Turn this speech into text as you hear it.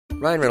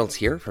Ryan Reynolds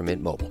here from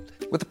Mint Mobile.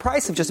 With the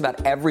price of just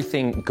about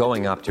everything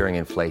going up during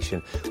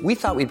inflation, we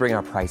thought we'd bring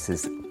our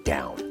prices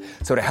down.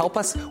 So to help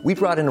us, we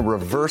brought in a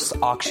reverse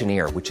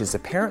auctioneer, which is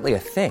apparently a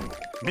thing.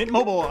 Mint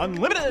Mobile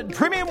Unlimited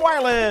Premium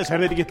Wireless. How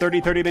to get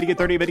 30, 30, bit to get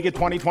 30, bit to get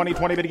 20, 20,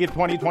 20, bit to get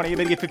 20, 20,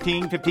 bit to get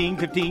 15, 15,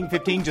 15,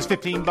 15, just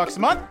 $15 a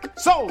month?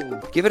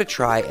 Sold! Give it a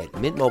try at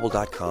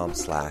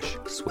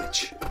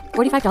mintmobile.com/switch.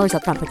 $45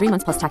 up front for 3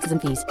 months plus taxes and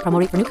fees. Promo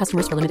rate for new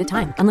customers for limited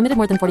time. Unlimited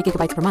more than 40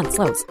 gigabytes per month.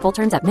 Slows full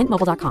terms at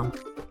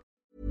mintmobile.com.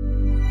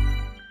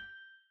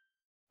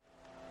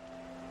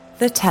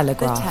 The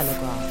Telegraph.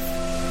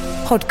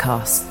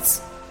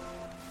 Podcasts.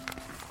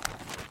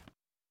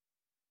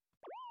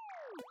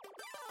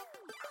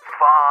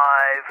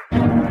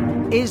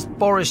 Is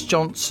Boris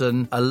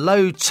Johnson a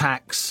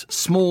low-tax,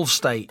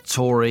 small-state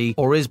Tory,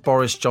 or is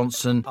Boris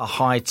Johnson a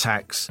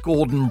high-tax,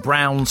 Gordon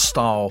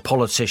Brown-style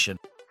politician?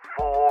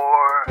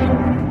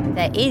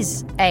 There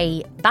is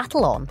a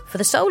battle on for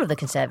the soul of the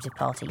Conservative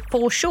Party,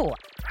 for sure.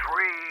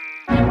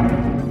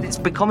 It's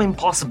become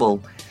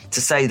impossible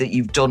to say that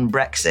you've done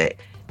Brexit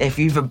if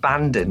you've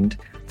abandoned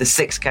the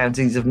 6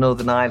 counties of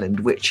Northern Ireland,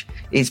 which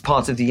is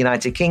part of the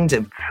United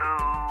Kingdom.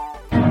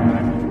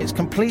 It's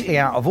completely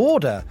out of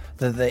order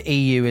that the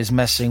EU is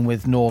messing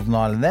with Northern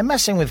Ireland. They're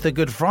messing with the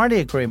Good Friday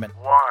Agreement.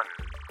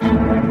 We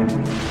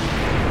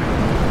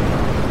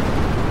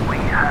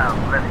have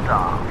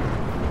liftoff.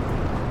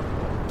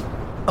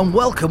 And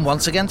welcome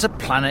once again to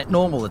Planet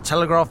Normal, the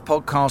Telegraph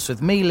podcast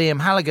with me, Liam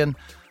Halligan,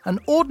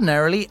 and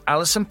ordinarily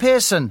Alison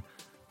Pearson.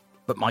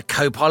 But my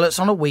co-pilot's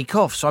on a week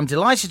off, so I'm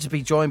delighted to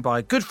be joined by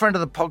a good friend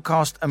of the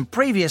podcast and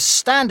previous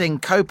standing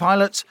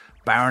co-pilot,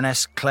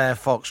 Baroness Claire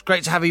Fox.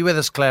 Great to have you with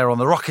us, Claire, on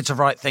the rocket of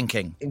right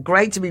thinking.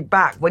 Great to be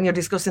back. When you're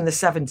discussing the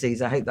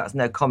 70s, I hope that's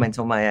no comment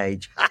on my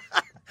age.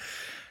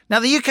 Now,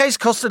 the UK's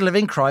cost of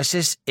living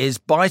crisis is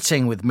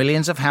biting, with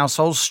millions of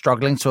households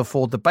struggling to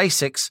afford the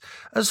basics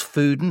as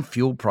food and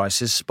fuel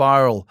prices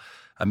spiral.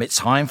 Amidst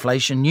high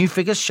inflation, new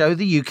figures show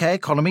the UK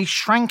economy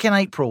shrank in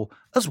April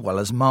as well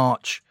as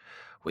March.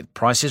 With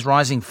prices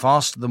rising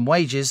faster than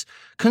wages,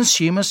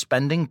 consumer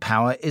spending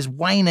power is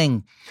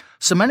waning.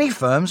 So many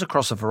firms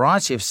across a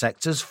variety of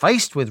sectors,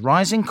 faced with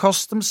rising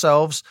costs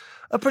themselves,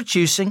 are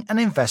producing and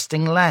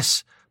investing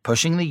less,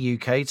 pushing the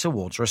UK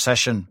towards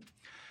recession.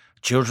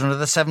 Children of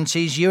the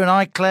 70s, you and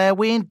I, Claire,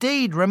 we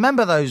indeed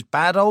remember those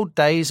bad old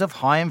days of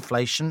high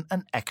inflation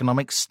and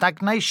economic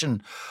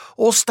stagnation,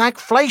 or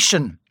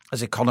stagflation,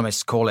 as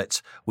economists call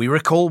it. We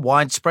recall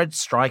widespread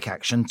strike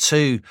action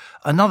too,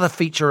 another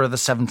feature of the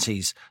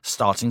 70s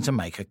starting to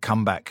make a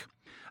comeback.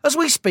 As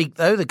we speak,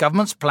 though, the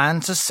government's plan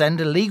to send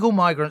illegal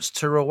migrants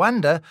to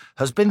Rwanda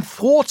has been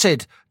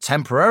thwarted,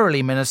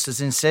 temporarily, ministers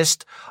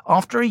insist,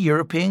 after a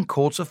European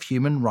Court of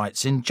Human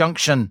Rights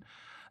injunction.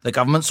 The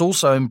government's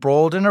also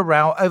embroiled in a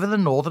row over the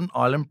Northern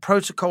Ireland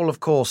Protocol, of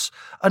course,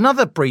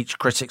 another breach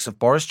critics of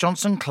Boris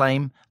Johnson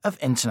claim of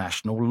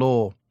international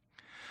law.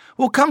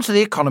 We'll come to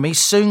the economy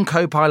soon,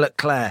 co-pilot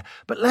Claire,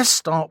 but let's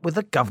start with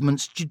the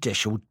government's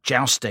judicial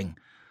jousting.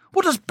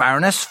 What does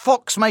Baroness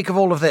Fox make of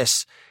all of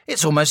this?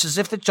 It's almost as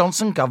if the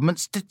Johnson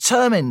government's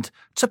determined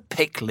to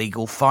pick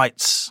legal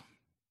fights.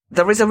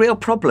 There is a real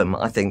problem,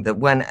 I think, that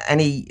when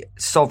any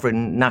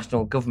sovereign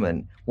national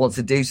government wants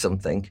to do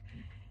something,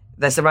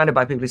 they're surrounded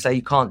by people who say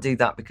you can't do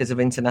that because of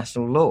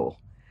international law.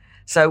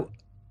 So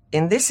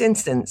in this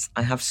instance,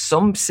 I have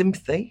some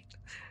sympathy,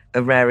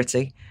 a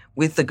rarity,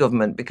 with the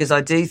government, because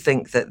I do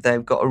think that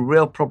they've got a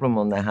real problem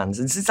on their hands.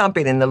 And since I've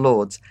been in the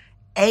Lords,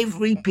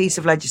 every piece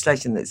of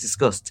legislation that's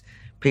discussed,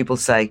 people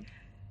say,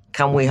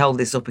 can we hold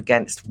this up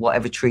against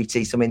whatever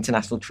treaty, some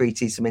international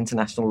treaty, some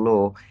international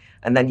law?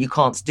 And then you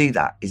can't do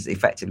that, is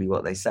effectively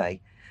what they say.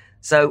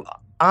 So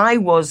I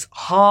was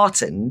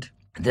heartened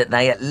that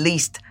they at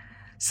least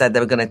said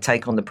they were going to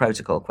take on the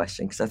protocol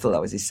question, because I thought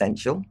that was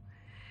essential.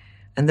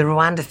 And the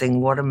Rwanda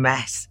thing, what a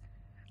mess.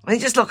 I mean,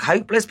 it just looked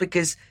hopeless,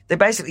 because they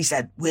basically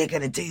said, we're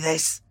going to do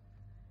this.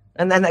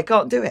 And then they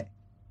can't do it.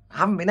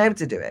 Haven't been able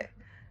to do it.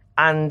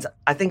 And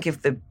I think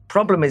if the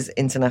problem is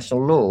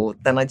international law,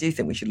 then I do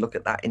think we should look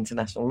at that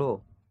international law.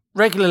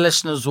 Regular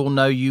listeners will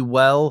know you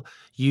well.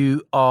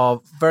 You are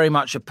very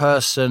much a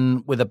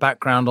person with a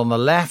background on the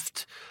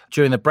left.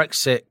 During the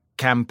Brexit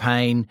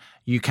campaign,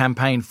 you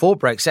campaigned for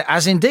Brexit,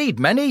 as indeed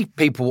many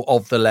people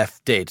of the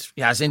left did,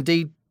 as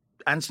indeed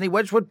Anthony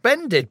Wedgwood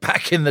Benn did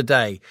back in the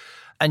day.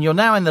 And you're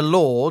now in the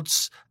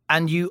Lords,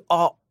 and you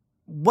are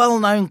well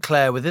known,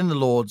 Claire, within the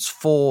Lords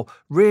for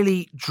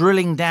really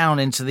drilling down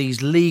into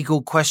these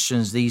legal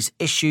questions, these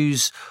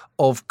issues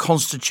of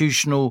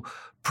constitutional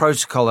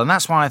protocol. And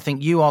that's why I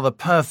think you are the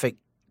perfect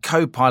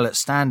co-pilot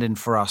stand-in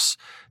for us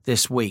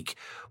this week.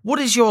 What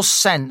is your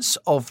sense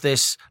of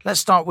this? Let's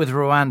start with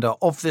Rwanda,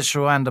 of this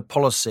Rwanda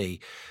policy.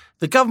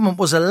 The government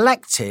was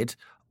elected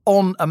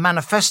on a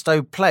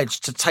manifesto pledge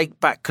to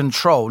take back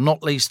control,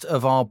 not least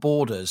of our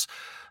borders.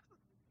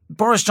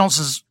 Boris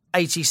Johnson's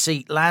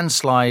 80-seat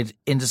landslide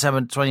in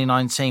December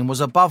 2019 was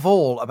above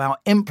all about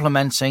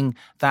implementing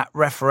that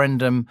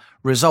referendum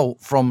result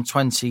from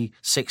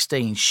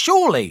 2016.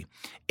 Surely,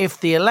 if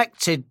the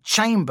elected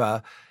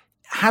chamber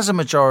has a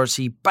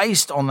majority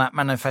based on that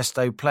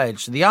manifesto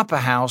pledge. The upper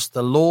house,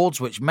 the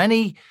Lords, which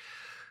many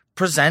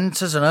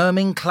present as an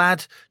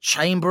ermine-clad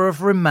chamber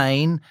of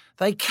Remain,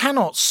 they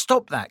cannot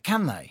stop that,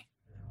 can they?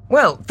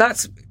 Well,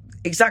 that's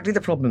exactly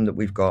the problem that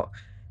we've got.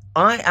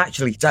 I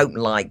actually don't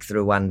like the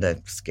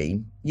Rwanda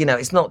scheme. You know,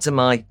 it's not to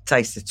my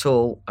taste at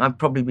all. I'd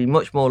probably be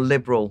much more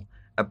liberal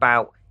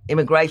about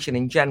immigration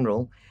in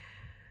general,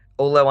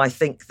 although I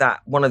think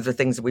that one of the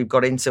things that we've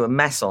got into a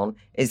mess on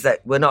is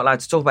that we're not allowed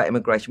to talk about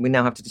immigration. We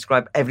now have to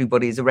describe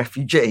everybody as a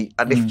refugee.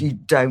 And if you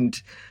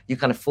don't, you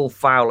kind of fall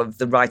foul of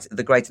the right,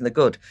 the great and the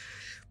good.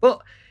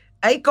 But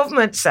a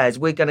government says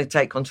we're going to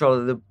take control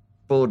of the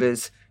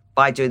borders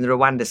by doing the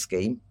Rwanda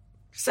scheme.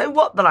 So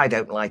what that I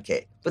don't like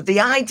it? But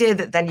the idea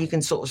that then you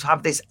can sort of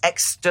have this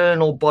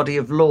external body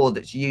of law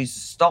that's used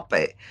to stop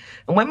it.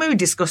 And when we were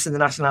discussing the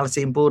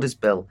Nationality and Borders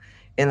Bill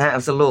in the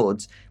House of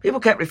Lords, people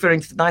kept referring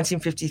to the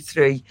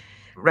 1953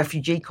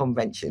 Refugee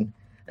Convention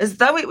as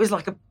though it was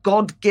like a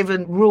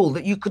God-given rule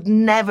that you could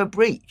never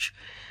breach.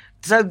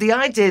 So the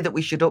idea that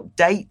we should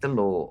update the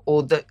law,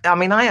 or that, I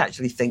mean, I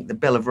actually think the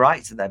Bill of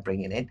Rights that they're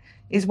bringing in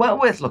is well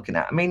worth looking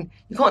at. I mean,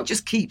 you can't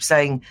just keep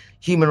saying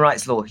human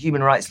rights law,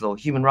 human rights law,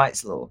 human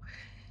rights law.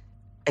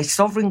 A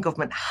sovereign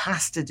government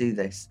has to do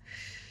this.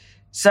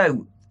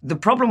 So the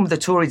problem the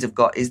Tories have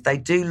got is they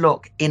do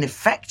look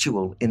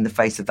ineffectual in the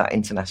face of that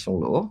international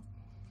law.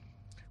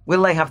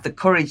 Will they have the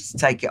courage to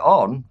take it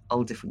on?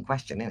 Whole different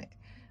question, isn't it?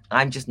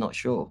 I'm just not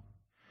sure.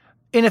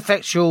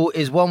 Ineffectual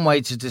is one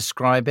way to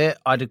describe it.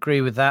 I'd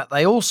agree with that.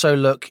 They also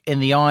look, in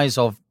the eyes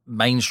of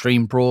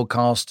mainstream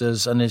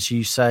broadcasters, and as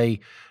you say,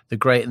 the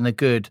great and the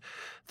good,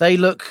 they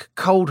look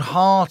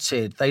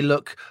cold-hearted. They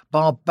look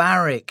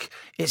barbaric.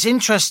 It's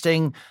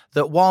interesting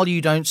that while you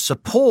don't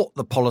support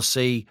the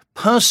policy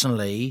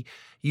personally,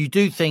 you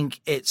do think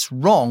it's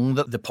wrong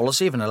that the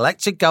policy of an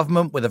elected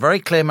government with a very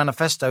clear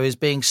manifesto is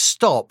being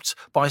stopped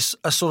by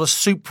a sort of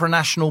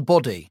supranational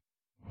body.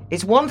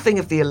 It's one thing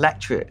if the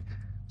electorate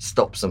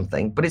stops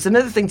something, but it's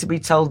another thing to be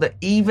told that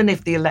even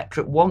if the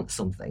electorate wants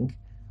something,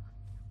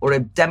 or a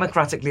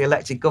democratically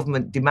elected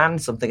government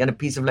demands something and a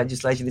piece of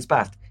legislation is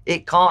passed,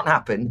 it can't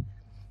happen.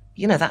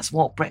 You know, that's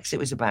what Brexit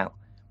was about.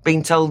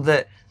 Being told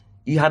that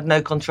you had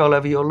no control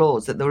over your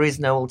laws, that there is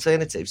no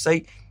alternative. So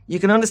you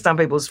can understand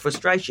people's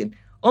frustration.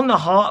 On the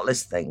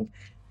heartless thing,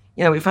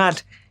 you know, we've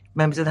had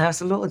members of the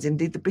House of Lords,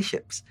 indeed the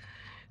bishops,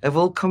 have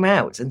all come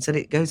out and said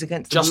it goes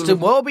against the Justin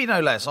Welby,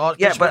 no less.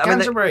 Yeah, but I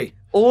mean,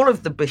 all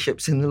of the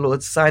bishops in the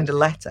Lords signed a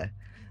letter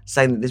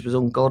saying that this was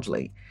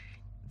ungodly.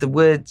 The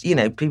words, you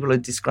know, people are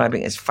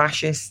describing it as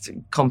fascist,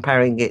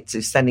 comparing it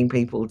to sending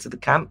people to the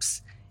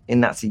camps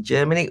in Nazi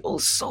Germany, all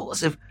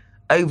sorts of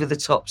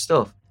over-the-top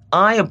stuff.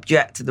 I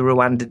object to the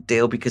Rwanda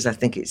deal because I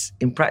think it's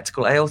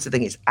impractical. I also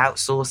think it's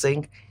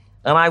outsourcing.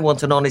 And I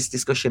want an honest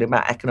discussion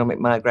about economic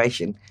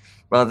migration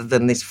rather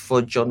than this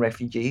fudge on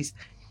refugees.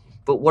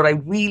 But what I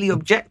really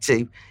object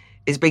to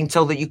is being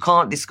told that you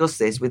can't discuss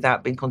this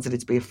without being considered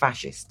to be a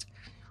fascist,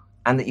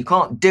 and that you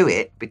can't do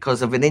it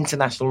because of an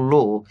international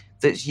law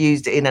that's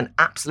used in an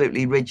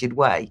absolutely rigid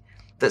way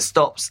that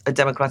stops a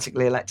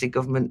democratically elected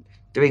government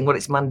doing what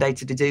it's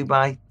mandated to do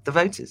by the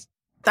voters.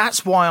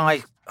 That's why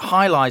I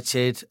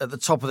highlighted at the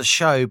top of the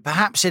show,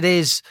 perhaps it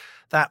is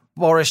that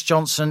Boris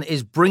Johnson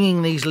is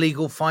bringing these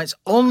legal fights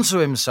onto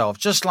himself,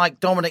 just like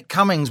Dominic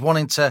Cummings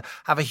wanting to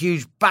have a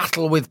huge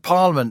battle with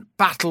Parliament,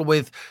 battle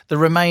with the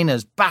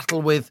Remainers,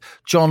 battle with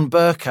John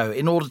Bercow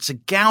in order to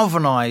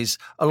galvanise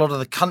a lot of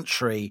the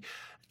country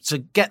to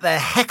get their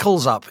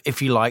heckles up,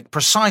 if you like,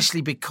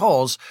 precisely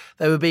because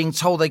they were being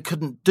told they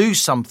couldn't do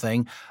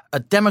something. A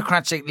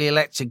democratically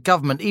elected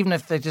government, even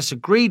if they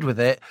disagreed with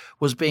it,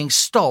 was being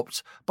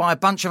stopped by a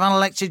bunch of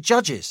unelected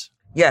judges.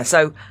 Yeah,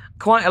 so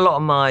quite a lot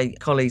of my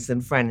colleagues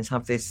and friends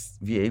have this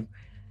view.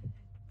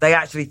 They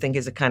actually think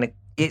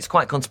it's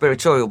quite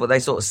conspiratorial, but they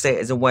sort of see it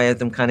as a way of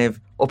them kind of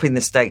upping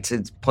the stakes to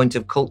the point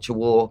of culture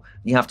war.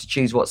 You have to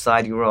choose what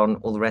side you're on,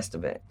 all the rest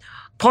of it.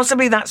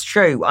 Possibly that's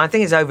true. I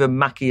think it's over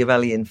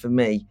Machiavellian for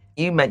me.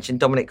 You mentioned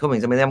Dominic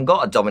Cummings. I mean, they haven't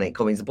got a Dominic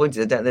Cummings. The point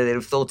is, I don't think they'd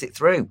have thought it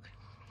through.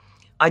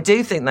 I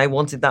do think they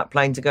wanted that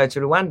plane to go to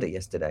Rwanda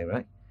yesterday,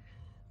 right?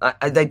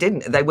 They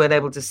didn't. They weren't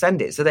able to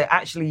send it. So they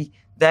actually,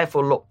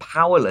 therefore, look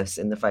powerless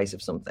in the face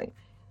of something.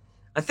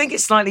 I think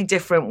it's slightly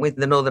different with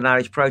the Northern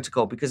Irish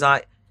Protocol because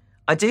I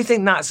do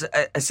think that's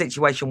a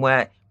situation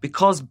where,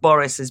 because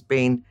Boris has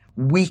been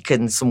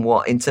weakened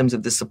somewhat in terms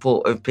of the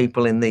support of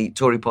people in the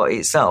Tory party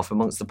itself,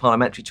 amongst the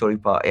parliamentary Tory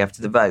party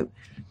after the vote,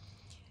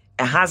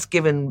 it has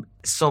given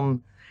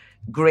some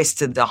grist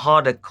to the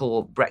harder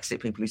core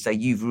Brexit people who say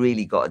you've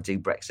really got to do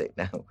Brexit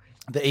now.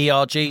 The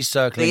ERG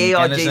circling. The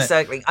again, ERG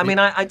circling. I mean,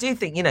 I do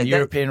think, you know...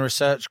 European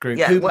Research Group.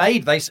 Yeah,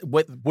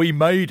 we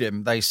made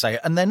him, they say.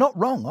 And they're not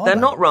wrong, are they?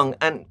 They're not wrong.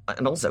 And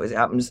also, as it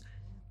happens,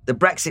 the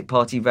Brexit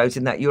Party vote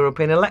in that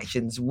European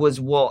elections was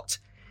what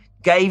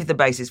gave the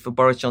basis for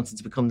Boris Johnson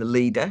to become the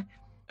leader.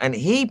 And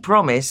he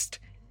promised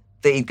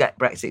that he'd get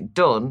Brexit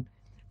done.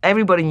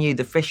 Everybody knew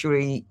the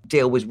fishery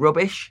deal was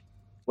rubbish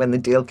when the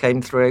deal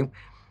came through.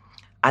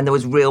 And there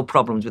was real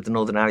problems with the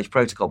Northern Irish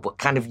Protocol, but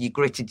kind of you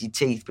gritted your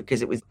teeth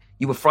because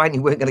you were frightened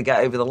you weren't going to get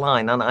over the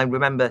line. And I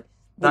remember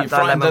that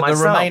dilemma that myself.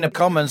 the Remain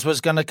Commons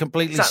was going to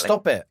completely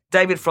stop it.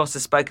 David Frost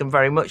has spoken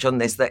very much on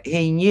this, that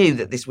he knew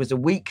that this was a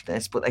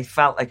weakness, but they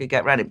felt they could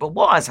get around it. But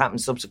what has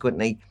happened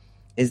subsequently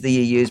is the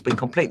EU has been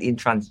completely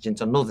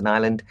intransigent on Northern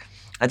Ireland.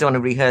 I don't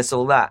want to rehearse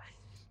all that.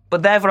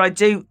 But therefore, I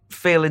do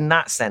feel in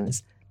that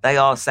sense, they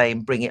are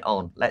saying, bring it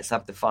on, let's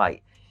have the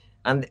fight.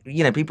 And,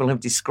 people have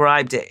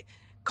described it,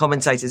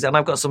 commentators, and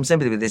I've got some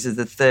sympathy with this, as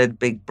the third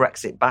big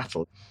Brexit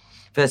battle.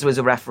 First there was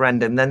a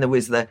referendum, then there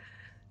was the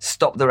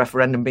stop the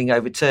referendum being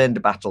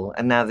overturned battle,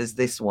 and now there's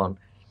this one.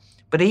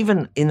 But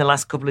even in the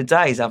last couple of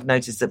days, I've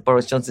noticed that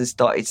Boris Johnson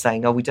started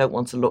saying, we don't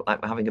want to look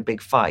like we're having a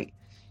big fight.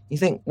 You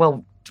think,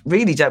 well,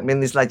 really don't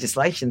bring this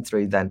legislation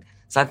through then.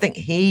 So I think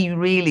he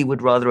really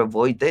would rather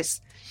avoid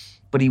this,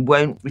 but he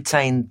won't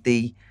retain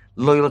the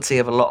loyalty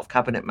of a lot of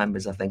cabinet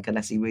members, I think,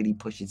 unless he really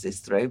pushes this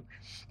through.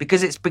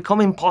 Because it's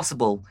become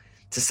impossible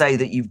to say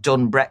that you've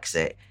done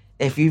Brexit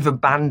if you've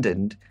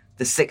abandoned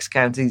the 6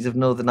 counties of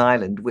Northern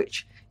Ireland,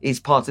 which is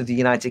part of the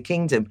United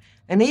Kingdom.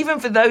 And even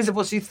for those of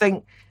us who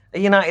think a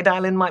United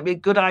Ireland might be a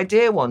good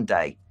idea one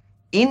day,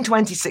 in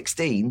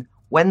 2016,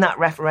 when that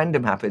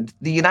referendum happened,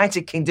 the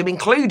United Kingdom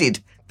included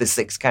the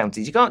 6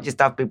 counties. You can't just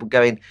have people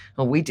going,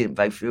 we didn't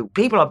vote for it.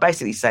 People are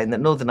basically saying that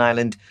Northern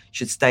Ireland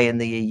should stay in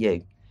the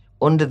EU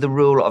under the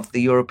rule of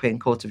the European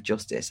Court of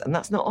Justice, and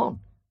that's not on.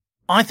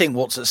 I think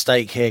what's at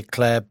stake here,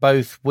 Claire,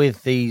 both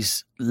with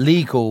these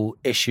legal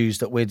issues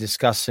that we're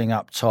discussing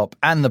up top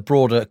and the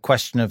broader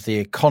question of the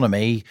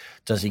economy,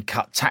 does he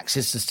cut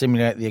taxes to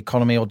stimulate the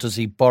economy or does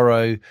he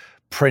borrow,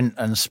 print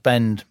and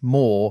spend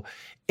more,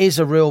 is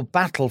a real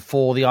battle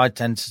for the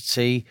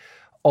identity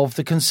of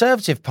the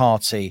Conservative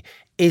Party.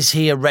 Is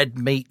he a red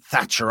meat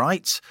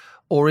Thatcherite?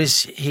 Or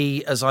is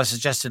he, as I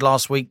suggested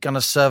last week, going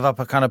to serve up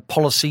a kind of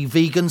policy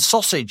vegan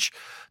sausage?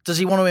 Does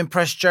he want to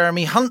impress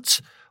Jeremy Hunt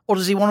or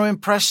does he want to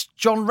impress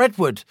John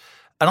Redwood?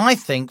 And I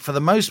think for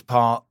the most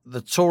part, the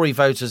Tory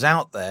voters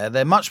out there,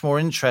 they're much more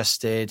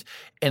interested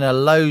in a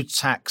low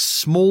tax,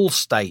 small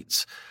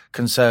state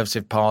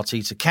Conservative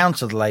Party to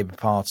counter the Labour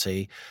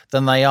Party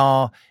than they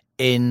are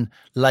in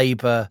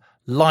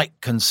Labour-like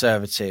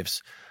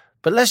Conservatives.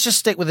 But let's just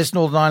stick with this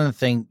Northern Ireland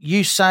thing.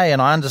 You say,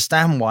 and I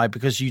understand why,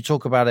 because you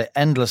talk about it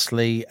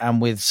endlessly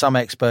and with some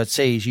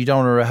expertise, you don't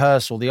want to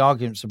rehearse all the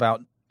arguments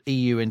about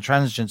EU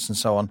intransigence and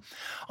so on.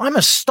 I'm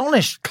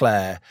astonished,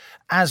 Claire,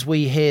 as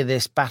we hear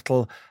this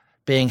battle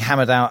being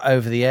hammered out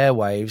over the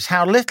airwaves,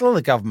 how little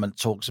the government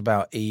talks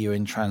about EU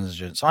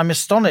intransigence. I'm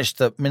astonished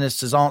that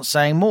ministers aren't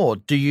saying more.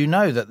 Do you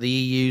know that the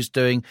EU's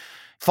doing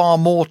far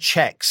more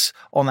checks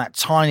on that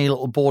tiny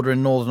little border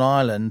in Northern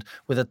Ireland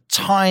with a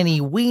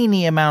tiny,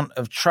 weeny amount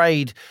of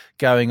trade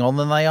going on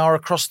than they are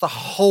across the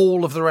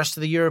whole of the rest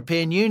of the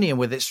European Union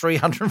with its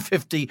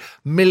 350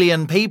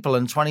 million people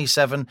and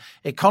 27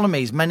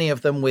 economies, many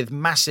of them with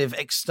massive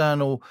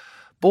external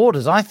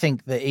borders. I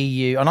think the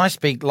EU, and I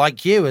speak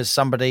like you as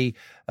somebody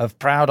of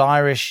proud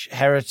Irish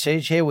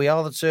heritage. Here we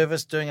are, the two of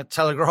us doing a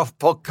Telegraph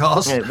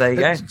podcast. Yeah, there you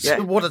go. Yeah.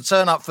 What a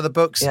turn up for the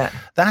books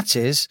that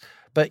is.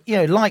 But,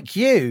 like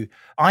you,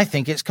 I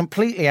think it's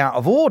completely out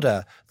of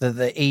order that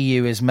the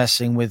EU is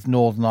messing with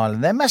Northern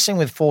Ireland. They're messing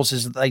with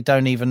forces that they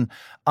don't even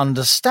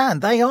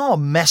understand. They are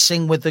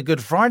messing with the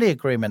Good Friday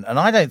Agreement. And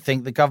I don't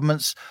think the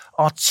government's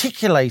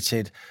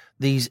articulated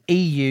these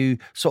EU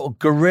sort of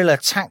guerrilla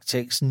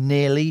tactics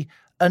nearly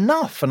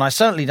enough. And I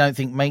certainly don't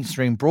think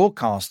mainstream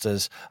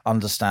broadcasters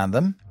understand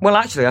them. Well,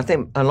 actually, I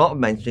think a lot of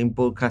mainstream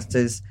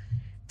broadcasters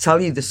tell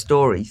you the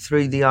story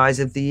through the eyes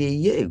of the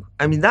EU.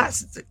 I mean,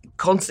 that's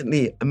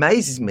constantly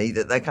amazes me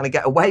that they kind of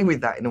get away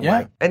with that in a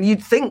way. And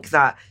you'd think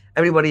that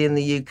everybody in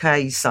the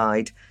UK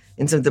side,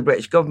 in terms of the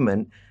British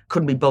government,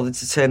 couldn't be bothered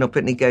to turn up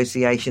at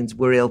negotiations,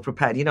 were ill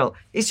prepared.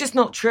 It's just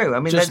not true. I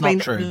mean, there's been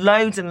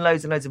loads and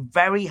loads and loads of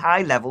very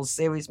high level,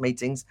 serious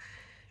meetings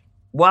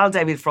while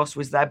David Frost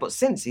was there, but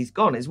since he's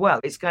gone as well,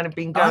 it's kind of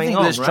been going on. I think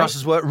Liz Truss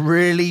has worked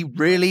really,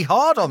 really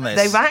hard on this.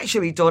 They've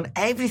actually done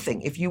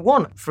everything. If you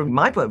want, from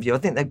my point of view, I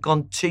think they've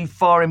gone too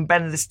far in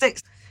bending the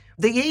sticks.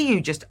 The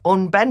EU just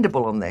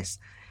unbendable on this.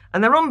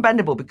 And they're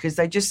unbendable because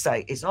they just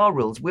say, it's our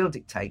rules, we'll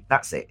dictate,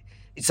 that's it.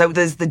 So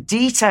there's the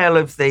detail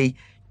of the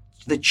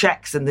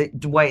checks and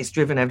the way it's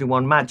driven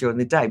everyone mad during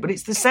the day. But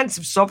it's the sense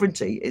of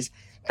sovereignty is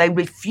they're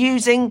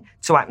refusing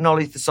to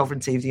acknowledge the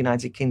sovereignty of the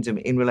United Kingdom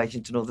in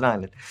relation to Northern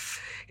Ireland.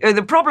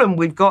 The problem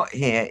we've got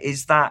here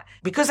is that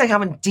because they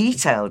haven't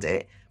detailed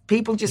it,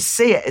 people just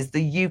see it as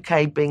the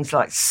UK being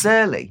like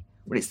surly,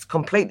 but it's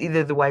completely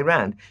the other way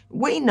around.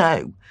 We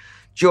know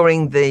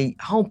during the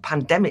whole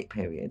pandemic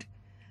period,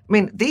 I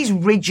mean, these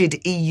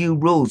rigid EU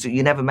rules that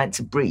you're never meant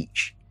to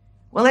breach,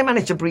 well, they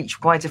managed to breach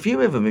quite a few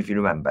of them, if you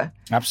remember.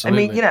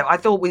 Absolutely. I mean, I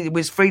thought it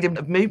was freedom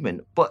of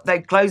movement, but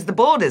they closed the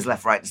borders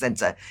left, right and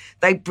centre.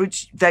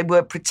 They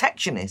were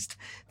protectionist.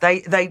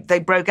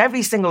 They broke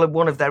every single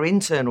one of their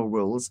internal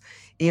rules,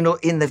 in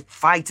the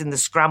fight and the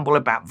scramble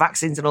about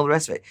vaccines and all the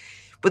rest of it.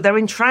 But they're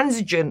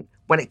intransigent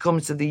when it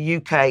comes to the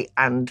UK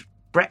and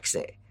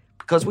Brexit,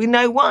 because we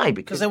know why.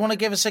 Because they want to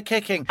give us a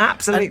kicking.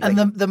 Absolutely.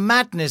 And the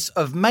madness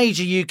of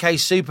major UK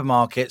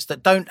supermarkets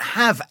that don't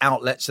have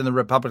outlets in the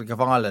Republic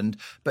of Ireland,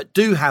 but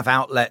do have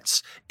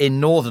outlets in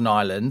Northern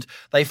Ireland.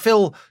 They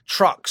fill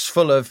trucks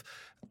full of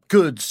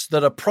goods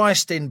that are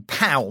priced in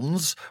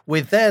pounds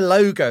with their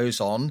logos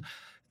on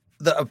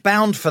that are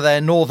bound for their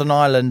Northern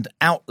Ireland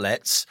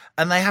outlets,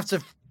 and they have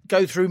to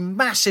go through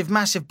massive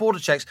border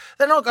checks.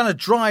 They're not going to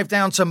drive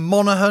down to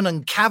Monaghan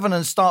and Cavan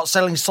and start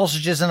selling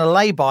sausages in a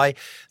lay-by,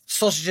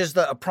 sausages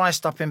that are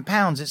priced up in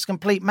pounds. It's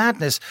complete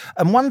madness.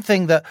 And one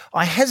thing that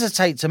I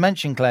hesitate to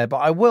mention, Claire, but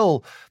I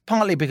will,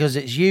 partly because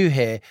it's you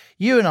here.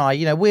 You and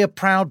I, we are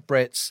proud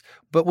Brits,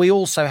 but we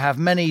also have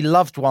many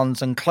loved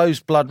ones and close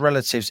blood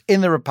relatives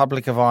in the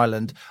Republic of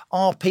Ireland.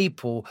 Our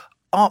people,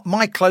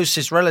 my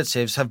closest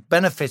relatives have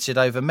benefited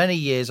over many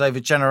years, over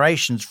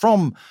generations,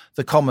 from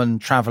the common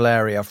travel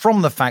area,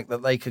 from the fact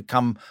that they could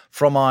come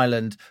from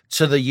Ireland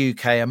to the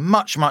UK, a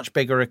much, much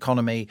bigger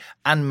economy,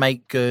 and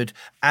make good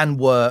and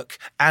work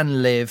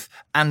and live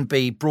and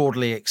be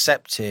broadly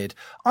accepted.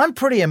 I'm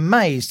pretty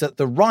amazed at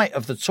the right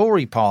of the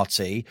Tory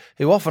party,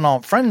 who often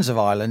aren't friends of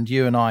Ireland,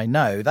 you and I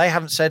know. They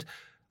haven't said,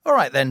 all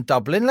right then,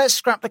 Dublin, let's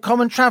scrap the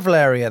common travel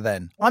area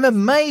then. I'm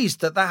amazed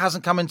that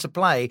hasn't come into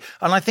play.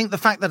 And I think the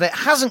fact that it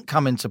hasn't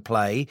come into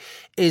play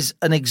is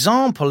an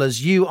example,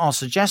 as you are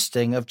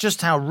suggesting, of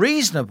just how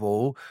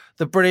reasonable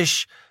the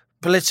British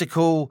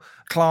political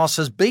class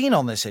has been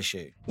on this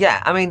issue.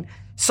 Yeah, I mean,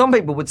 some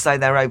people would say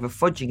they're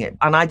over-fudging it.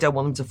 And I don't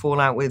want them to fall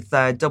out with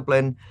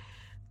Dublin.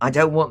 I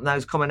don't want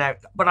those coming out.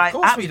 But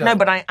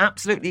I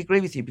absolutely agree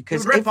with you,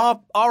 because it would rip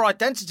our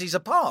identities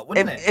apart,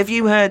 wouldn't it? If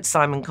you heard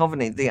Simon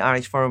Coveney, the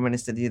Irish Foreign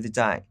Minister, the other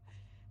day,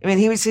 I mean,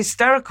 he was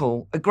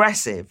hysterical,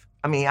 aggressive.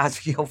 I mean, as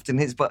he often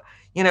is, but,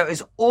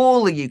 it's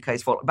all the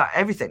UK's fault about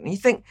everything. And you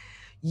think,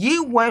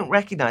 you won't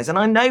recognise, and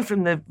I know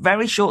from the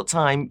very short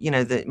time,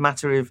 the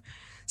matter of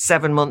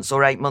 7 months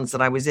or 8 months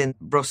that I was in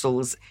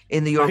Brussels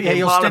in the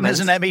European Parliament.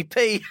 Your stint as an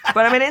MEP.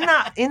 But I mean,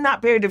 in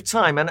that period of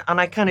time, and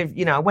I kind of,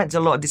 I went to a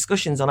lot of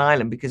discussions on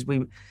Ireland, because we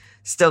were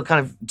still kind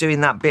of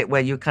doing that bit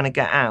where you kind of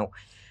get out.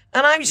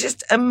 And I was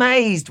just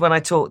amazed when I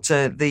talked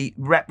to the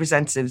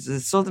representatives of the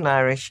Southern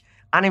Irish,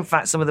 and in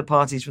fact some of the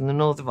parties from the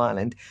north of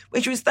Ireland,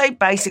 which was they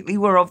basically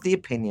were of the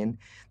opinion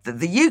that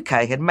the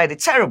UK had made a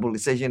terrible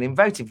decision in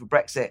voting for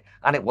Brexit,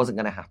 and it wasn't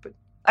going to happen.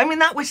 I mean,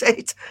 that was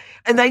it.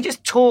 And they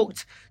just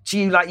talked to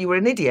you like you were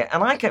an idiot.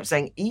 And I kept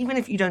saying, even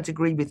if you don't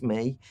agree with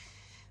me,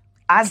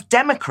 as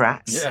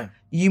Democrats,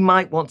 you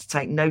might want to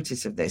take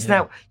notice of this. Yeah.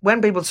 Now,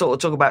 when people sort of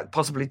talk about the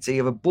possibility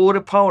of a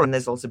border poll, and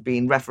there's also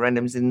been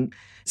referendums in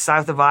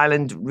south of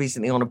Ireland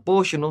recently on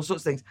abortion, all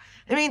sorts of things.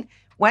 I mean,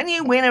 when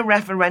you win a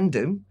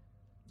referendum,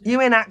 you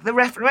enact the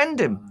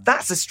referendum.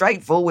 That's a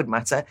straightforward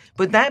matter.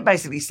 But they're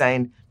basically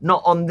saying,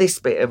 not on this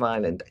bit of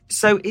Ireland.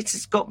 So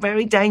it's got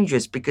very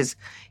dangerous, because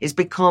it's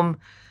become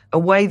a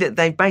way that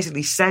they've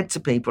basically said to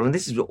people, and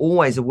this is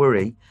always a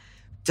worry,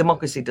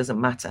 democracy doesn't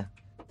matter.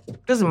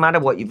 It doesn't matter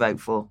what you vote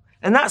for.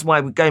 And that's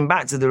why we're going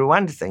back to the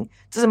Rwanda thing.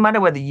 It doesn't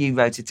matter whether you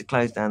voted to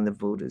close down the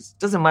borders.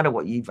 It doesn't matter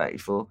what you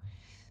voted for.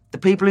 The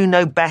people who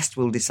know best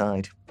will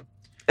decide.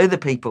 Other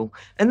people.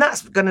 And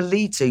that's going to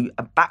lead to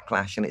a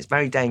backlash, and it's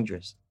very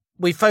dangerous.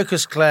 We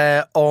focus,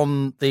 Claire,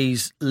 on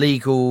these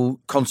legal,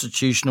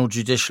 constitutional,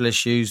 judicial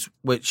issues,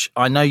 which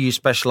I know you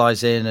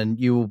specialise in, and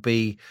you will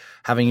be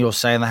having your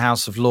say in the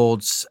House of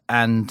Lords,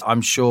 and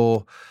I'm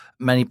sure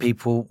many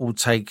people will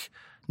take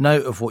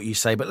note of what you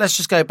say. But let's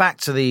just go back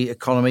to the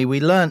economy. We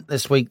learnt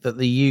this week that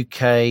the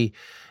UK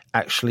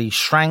actually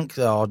shrank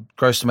our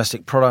gross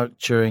domestic product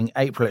during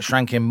April. It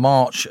shrank in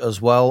March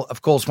as well.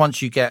 Of course,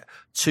 once you get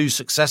 2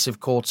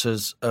 successive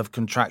quarters of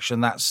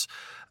contraction, that's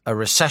a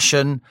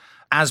recession.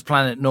 As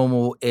Planet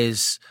Normal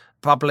is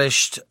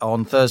published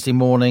on Thursday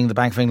morning, the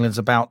Bank of England's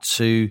about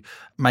to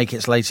make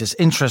its latest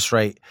interest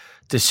rate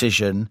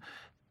decision.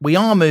 We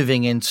are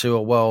moving into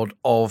a world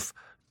of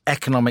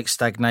economic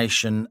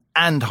stagnation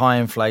and high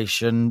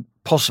inflation,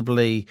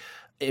 possibly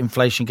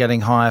inflation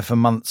getting higher for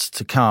months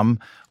to come.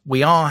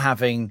 We are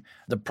having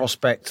the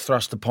prospect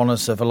thrust upon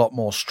us of a lot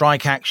more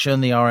strike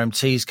action. The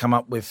RMT's come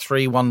up with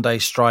 3 one-day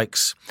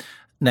strikes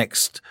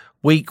next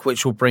week,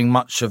 which will bring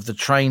much of the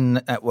train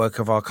network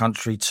of our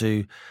country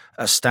to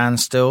a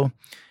standstill.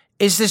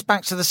 Is this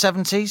back to the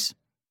 70s?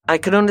 I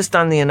can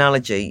understand the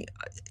analogy.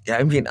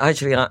 I mean,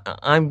 actually,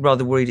 I'm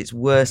rather worried it's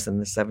worse than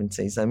the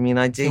 70s. I mean,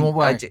 I do. In what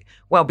way?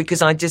 Well,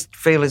 because I just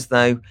feel as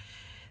though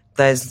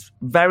there's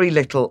very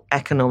little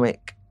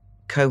economic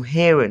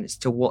coherence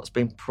to what's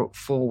been put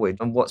forward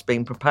and what's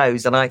being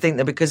proposed. And I think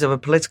that because of a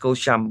political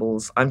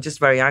shambles, I'm just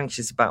very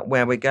anxious about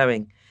where we're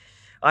going.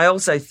 I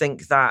also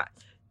think that,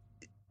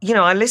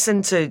 I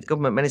listen to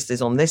government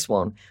ministers on this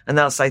one, and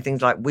they'll say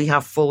things like, we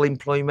have full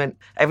employment,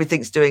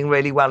 everything's doing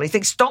really well. And you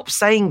think, stop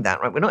saying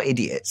that, right? We're not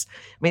idiots.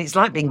 I mean, it's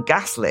like being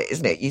gaslit,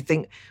 isn't it? You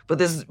think, but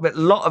there's a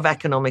lot of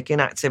economic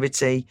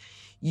inactivity.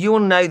 You'll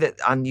know that,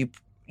 and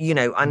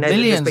I know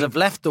millions have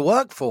left the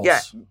workforce.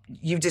 Yeah,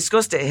 you've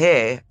discussed it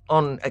here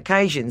on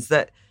occasions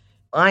that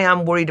I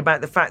am worried about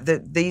the fact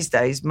that these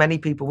days many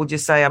people will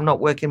just say, I'm not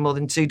working more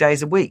than 2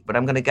 days a week, but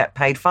I'm going to get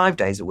paid 5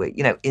 days a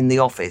week, in the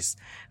office.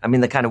 I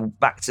mean, the kind of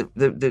back to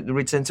the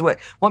return to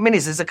work. What I mean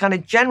is there's a kind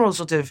of general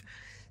sort of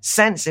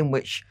sense in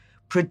which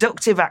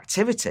productive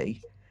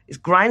activity is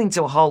grinding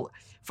to a halt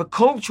for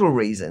cultural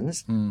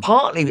reasons,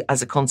 partly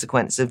as a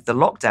consequence of the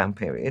lockdown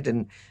period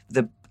and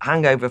the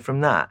hangover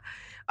from that.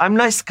 I'm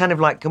less kind of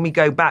like, can we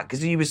go back?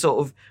 Because you were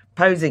sort of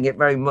posing it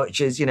very much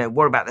as,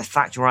 what about the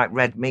Thatcherite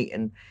red meat?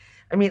 And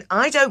I mean,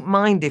 I don't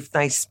mind if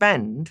they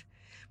spend,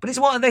 but it's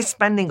what are they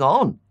spending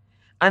on?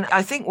 And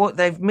I think what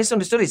they've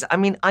misunderstood is,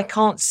 I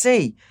can't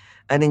see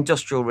an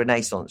industrial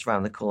renaissance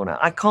around the corner.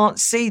 I can't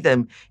see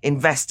them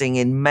investing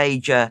in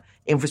major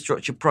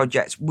infrastructure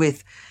projects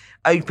with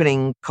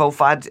opening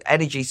coal-fired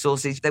energy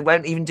sources. They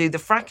won't even do the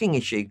fracking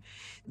issue.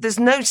 There's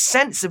no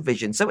sense of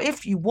vision. So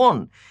if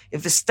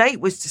the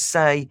state was to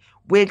say,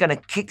 we're going to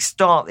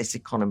kickstart this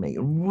economy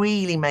and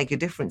really make a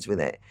difference with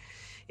it,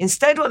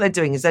 instead, what they're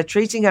doing is they're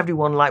treating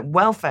everyone like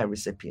welfare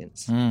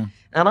recipients. And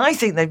I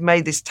think they've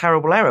made this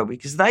terrible error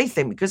because they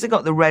think, because they've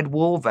got the red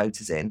wall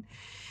voters in,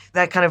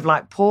 they're kind of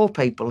like poor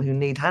people who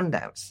need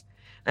handouts.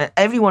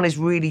 Everyone is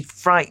really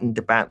frightened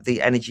about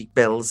the energy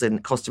bills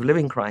and cost of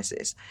living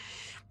crisis.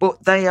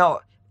 But they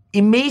are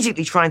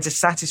immediately trying to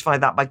satisfy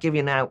that by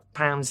giving out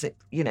pounds,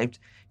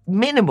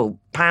 minimal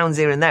pounds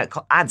here and there. It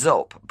adds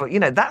up. But,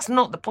 that's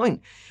not the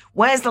point.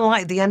 Where's the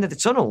light at the end of the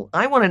tunnel?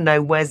 I want to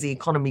know where's the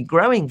economy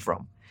growing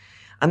from.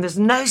 And there's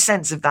no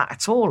sense of that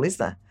at all, is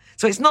there?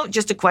 So it's not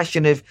just a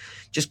question of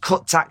just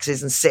cut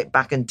taxes and sit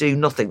back and do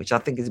nothing, which I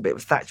think is a bit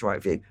of a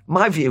Thatcherite view.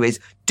 My view is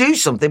do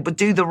something, but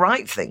do the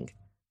right thing.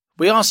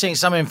 We are seeing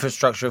some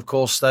infrastructure, of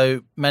course,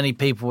 though many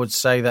people would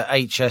say that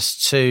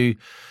HS2,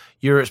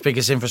 Europe's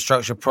biggest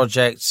infrastructure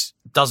project,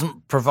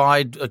 doesn't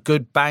provide a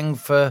good bang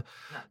for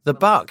the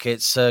buck.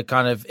 It's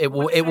it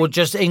will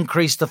just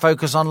increase the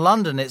focus on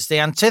London. It's the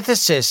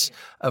antithesis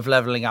of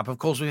levelling up. Of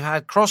course, we've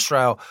had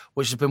Crossrail,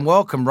 which has been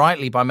welcomed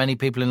rightly by many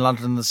people in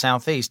London and the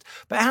South East.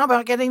 But how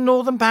about getting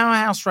Northern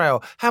Powerhouse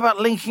Rail? How about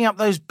linking up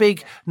those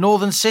big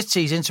northern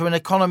cities into an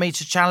economy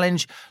to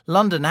challenge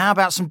London? How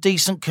about some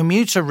decent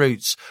commuter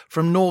routes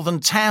from northern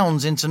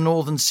towns into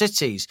northern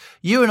cities?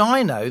 You and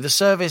I know the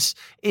service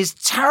is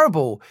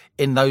terrible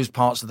in those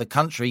parts of the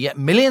country, yet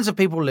millions of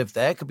people live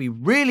there, could be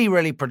really,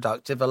 really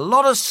productive, a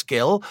lot of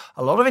skill,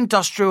 a lot of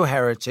industrial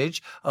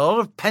heritage, a lot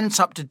of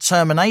pent-up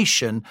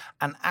determination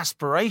and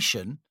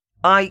aspiration.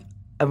 I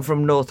am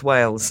from North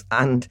Wales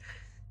and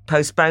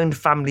postponed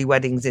family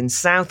weddings in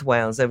South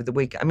Wales over the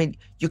week. I mean,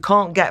 you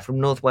can't get from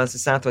North Wales to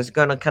South Wales. You're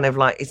going on kind of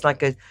like, it's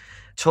like a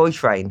toy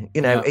train,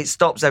 It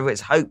stops over, it's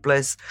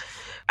hopeless.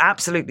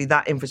 Absolutely,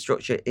 that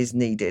infrastructure is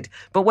needed.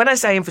 But when I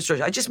say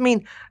infrastructure, I just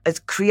mean a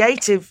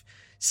creative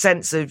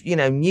sense of,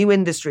 new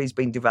industries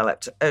being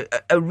developed,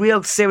 a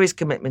real serious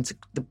commitment to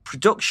the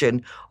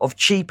production of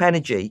cheap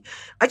energy.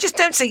 I just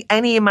don't see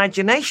any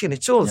imagination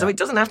at all. Yeah. So it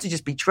doesn't have to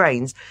just be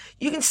trains.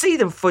 You can see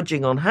them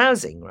fudging on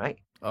housing, right?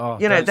 Oh,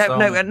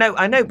 no,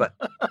 I know, but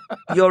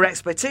your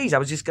expertise, I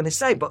was just going to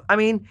say. But I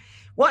mean,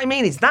 what I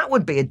mean is that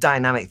would be a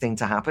dynamic thing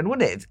to happen,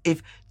 wouldn't it?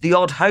 If the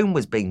odd home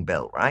was being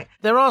built, right?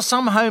 There are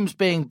some homes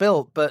being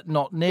built, but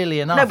not nearly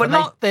enough.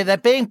 No, but they're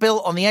being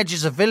built on the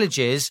edges of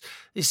villages.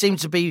 It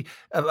seems to be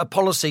a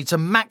policy to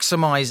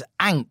maximise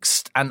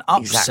angst and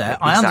upset.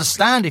 Exactly. I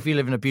understand if you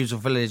live in a beautiful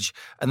village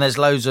and there's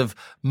loads of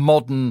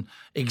modern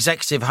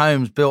executive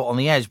homes built on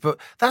the edge, but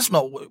that's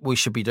not what we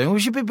should be doing.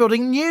 We should be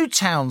building new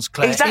towns,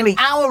 Claire. Exactly. In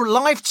our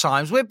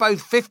lifetimes, we're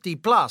both 50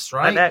 plus,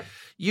 right? I know.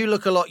 You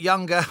look a lot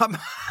younger.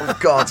 Oh,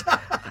 God.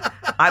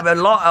 I'm a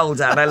lot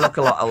older and I look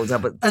a lot older,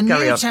 but a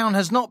carry new on. town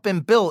has not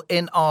been built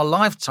in our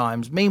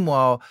lifetimes.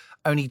 Meanwhile,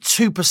 only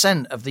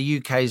 2% of the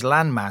UK's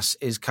landmass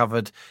is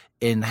covered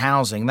in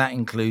housing. That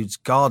includes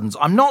gardens.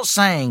 I'm not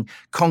saying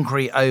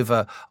concrete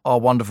over our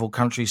wonderful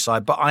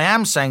countryside, but I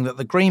am saying that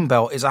the green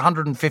belt is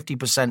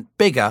 150%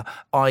 bigger,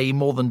 i.e.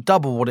 more than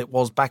double what it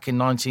was back in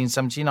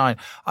 1979.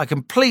 I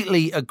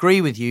completely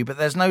agree with you, but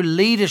there's no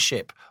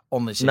leadership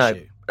on this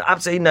issue.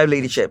 Absolutely no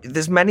leadership.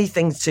 There's many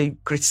things to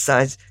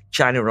criticise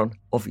China on,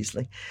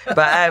 obviously,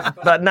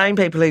 but knowing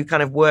people who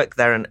kind of work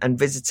there and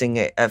visiting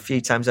it a few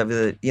times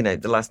over the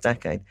last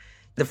decade,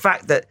 the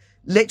fact that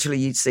literally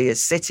you'd see a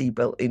city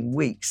built in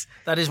weeks.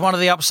 That is one of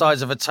the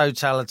upsides of a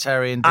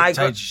totalitarian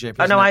dictatorship.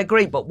 I know, I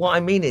agree, but what I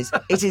mean is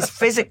it is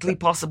physically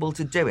possible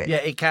to do it. Yeah,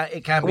 it can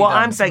be What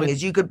done. I'm saying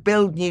is you could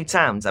build new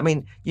towns. I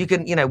mean, you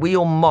can, we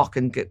all mock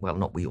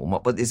not we all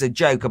mock, but there's a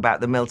joke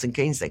about the Milton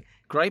Keynes thing.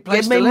 Great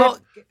place to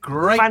live.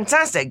 Great.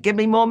 Fantastic. Give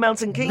me more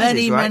Milton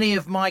Keynes. Many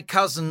of my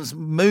cousins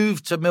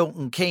moved to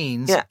Milton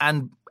Keynes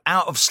and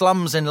out of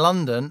slums in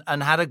London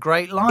and had a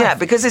great life. Yeah,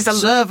 because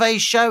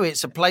surveys show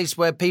it's a place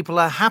where people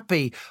are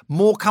happy.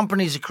 More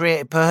companies are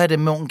created per head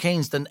in Milton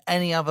Keynes than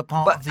any other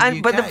part of the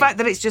UK. But the fact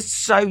that it's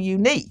just so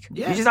unique,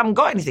 you just haven't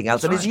got anything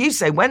else. That's and as you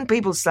say, when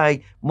people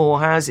say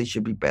more houses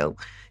should be built,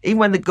 even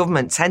when the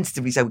government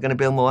tentatively say we're going to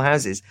build more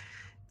houses,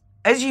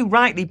 as you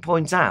rightly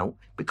point out,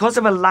 because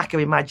of a lack of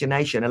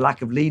imagination, a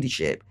lack of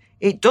leadership,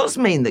 it does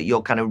mean that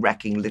you're kind of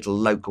wrecking little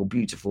local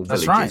beautiful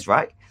villages,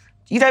 right?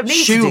 You don't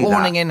need to do that.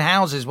 Shoehorning in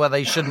houses where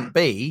they shouldn't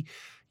be.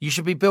 You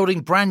should be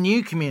building brand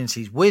new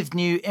communities with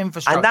new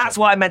infrastructure. And that's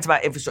what I meant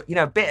about infrastructure.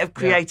 A bit of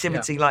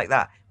creativity like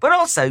that. But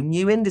also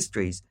new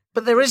industries.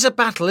 But there is a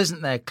battle,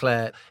 isn't there,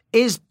 Claire?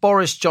 Is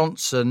Boris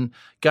Johnson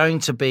going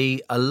to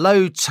be a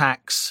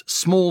low-tax,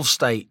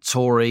 small-state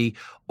Tory,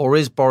 or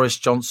is Boris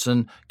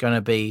Johnson going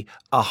to be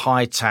a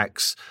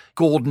high-tax,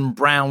 Gordon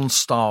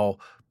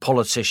Brown-style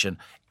politician?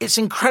 It's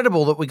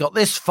incredible that we got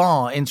this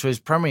far into his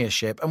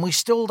premiership and we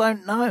still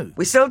don't know.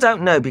 We still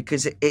don't know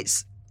because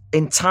it's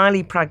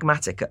entirely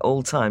pragmatic at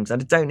all times, and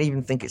I don't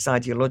even think it's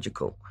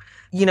ideological.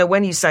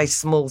 When you say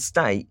small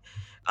state,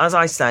 as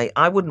I say,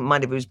 I wouldn't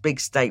mind if it was big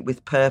state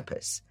with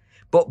purpose.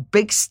 But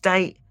big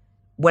state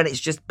when it's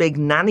just big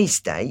nanny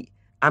state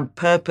and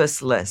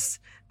purposeless.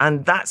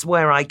 And that's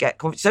where I get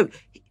confused. So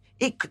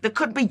there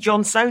could be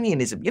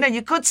Johnsonianism.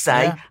 You could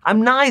say,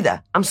 I'm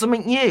neither. I'm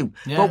something new.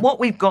 Yeah. But what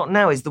we've got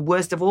now is the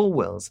worst of all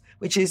worlds,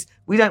 which is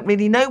we don't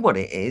really know what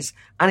it is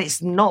and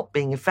it's not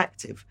being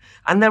effective.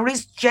 And there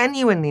is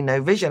genuinely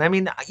no vision. I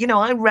mean,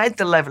 I read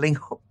the Levelling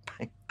Up.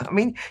 I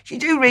mean, you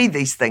do read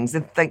these things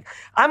and think,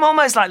 I'm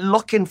almost like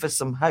looking for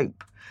some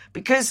hope.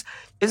 Because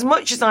as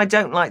much as I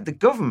don't like the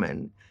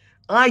government,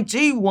 I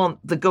do want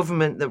the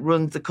government that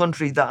runs the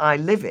country that I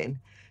live in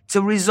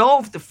to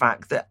resolve the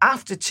fact that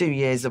after 2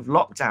 years of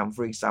lockdown,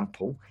 for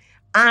example,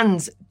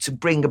 and to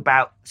bring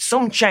about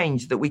some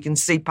change that we can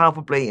see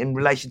palpably in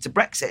relation to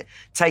Brexit,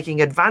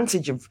 taking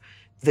advantage of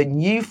the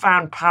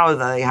newfound power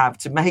that they have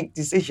to make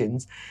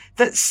decisions,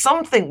 that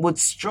something would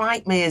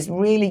strike me as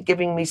really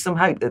giving me some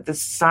hope that the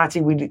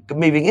society we're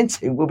moving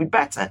into will be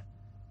better.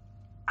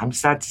 I'm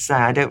sad to say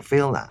I don't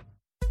feel that.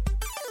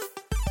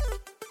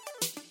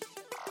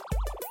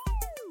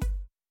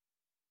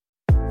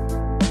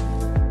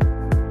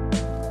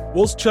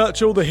 Was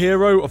Churchill the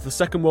hero of the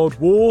Second World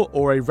War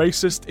or a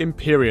racist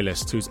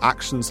imperialist whose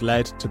actions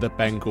led to the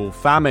Bengal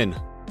famine?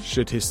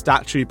 Should his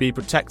statue be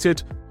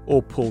protected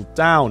or pulled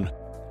down?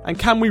 And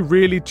can we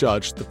really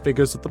judge the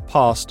figures of the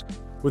past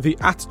with the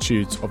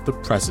attitudes of the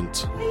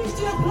present? Please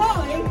do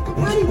apply for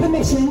planning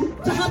permission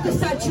to have the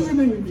statue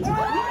removed.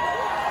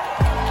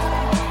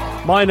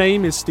 My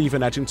name is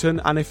Stephen Edgington,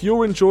 and if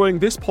you're enjoying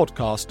this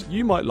podcast,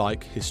 you might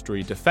like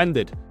History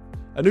Defended,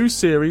 a new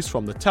series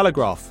from The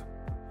Telegraph.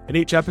 In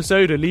each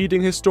episode, a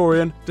leading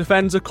historian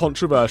defends a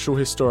controversial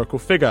historical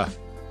figure.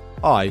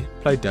 I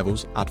play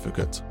devil's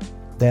advocate.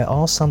 There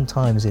are some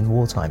times in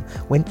wartime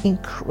when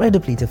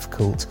incredibly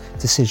difficult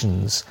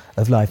decisions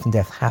of life and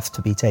death have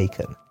to be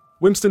taken.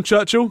 Winston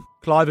Churchill,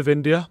 Clive of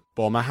India,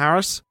 Bomber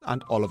Harris,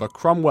 and Oliver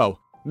Cromwell.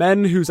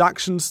 Men whose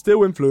actions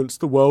still influence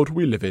the world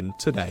we live in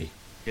today.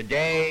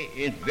 Today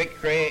is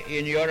Victory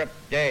in Europe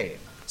Day.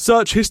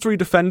 Search History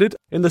Defended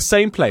in the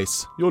same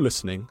place you're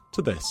listening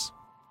to this.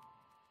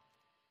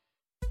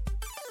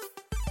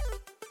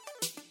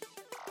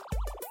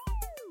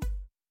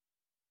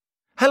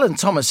 Helen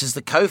Thomas is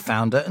the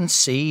co-founder and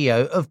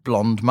CEO of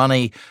Blonde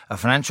Money, a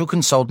financial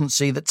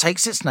consultancy that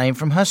takes its name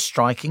from her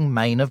striking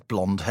mane of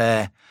blonde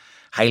hair.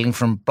 Hailing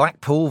from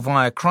Blackpool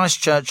via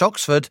Christchurch,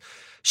 Oxford,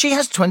 she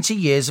has 20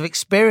 years of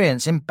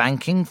experience in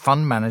banking,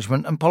 fund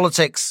management and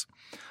politics.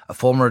 A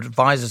former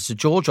advisor to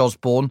George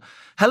Osborne,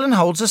 Helen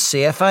holds a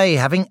CFA,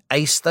 having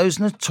aced those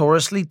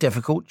notoriously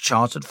difficult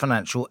chartered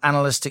financial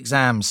analyst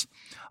exams.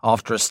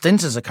 After a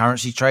stint as a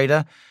currency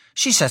trader,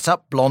 she set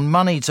up Blonde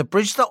Money to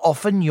bridge the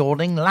often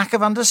yawning lack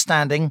of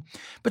understanding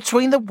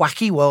between the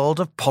wacky world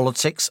of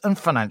politics and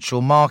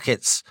financial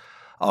markets.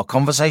 Our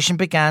conversation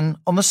began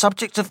on the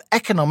subject of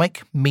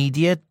economic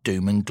media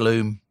doom and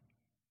gloom.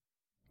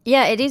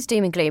 Yeah, it is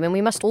doom and gloom, and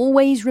we must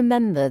always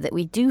remember that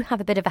we do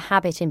have a bit of a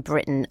habit in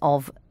Britain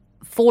of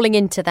falling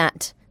into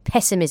that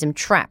pessimism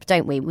trap,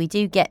 don't we? We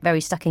do get very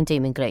stuck in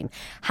doom and gloom.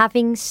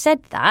 Having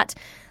said that,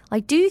 I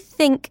do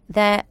think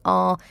there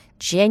are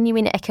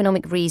genuine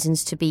economic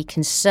reasons to be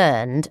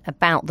concerned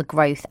about the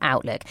growth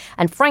outlook.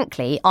 And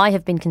frankly, I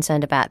have been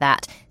concerned about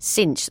that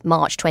since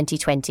March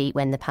 2020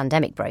 when the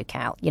pandemic broke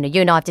out.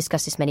 You and I have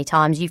discussed this many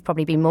times. You've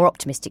probably been more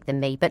optimistic than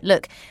me. But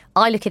look,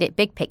 I look at it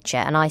big picture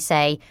and I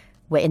say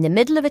we're in the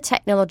middle of a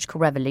technological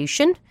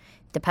revolution.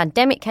 The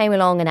pandemic came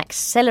along and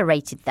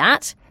accelerated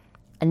that.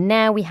 And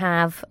now we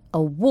have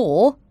a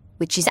war,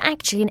 which is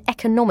actually an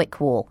economic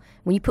war.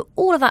 When you put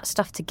all of that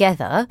stuff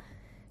together,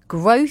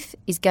 growth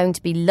is going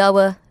to be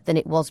lower than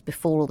it was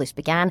before all this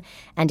began,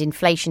 and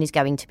inflation is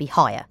going to be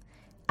higher.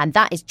 And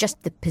that is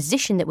just the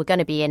position that we're going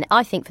to be in,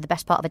 I think, for the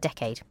best part of a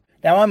decade.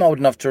 Now, I'm old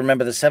enough to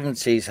remember the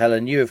 70s,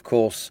 Helen. You, of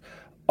course,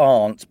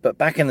 aren't. But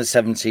back in the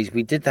 70s,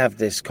 we did have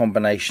this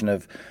combination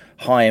of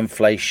high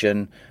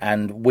inflation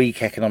and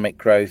weak economic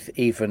growth,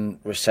 even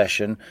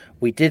recession.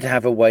 We did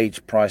have a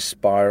wage price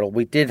spiral.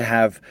 We did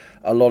have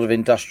a lot of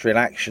industrial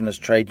action as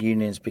trade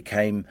unions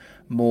became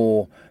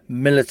more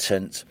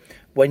militant.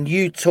 When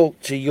you talk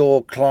to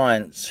your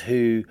clients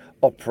who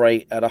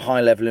operate at a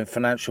high level in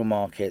financial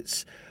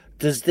markets,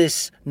 does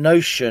this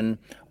notion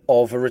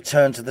of a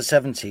return to the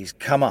 70s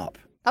come up?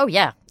 Oh,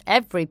 yeah.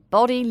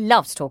 Everybody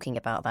loves talking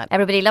about that.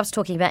 Everybody loves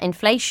talking about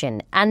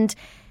inflation. And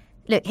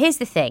Look, here's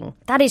the thing.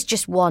 That is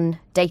just one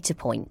data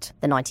point,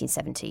 the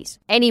 1970s.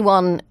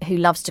 Anyone who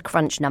loves to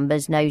crunch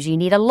numbers knows you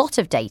need a lot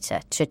of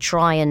data to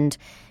try and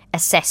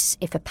assess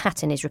if a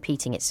pattern is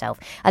repeating itself.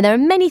 And there are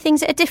many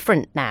things that are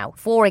different now.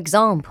 For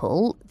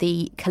example,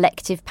 the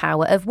collective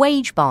power of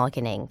wage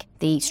bargaining,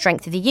 the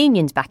strength of the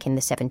unions back in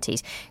the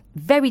 70s.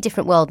 Very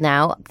different world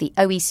now. The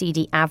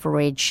OECD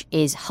average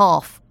is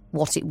half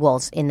what it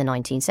was in the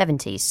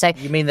 1970s. So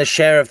you mean the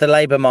share of the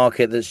labour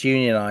market that's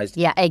unionised?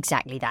 Yeah,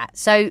 exactly that.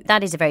 So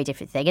that is a very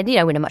different thing. And,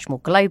 we're in a much more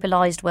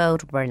globalised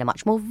world. We're in a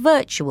much more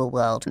virtual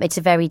world. It's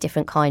a very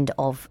different kind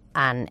of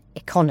an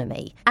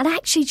economy. And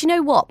actually, do you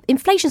know what?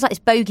 Inflation's like this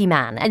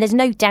bogeyman, and there's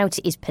no doubt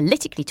it is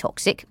politically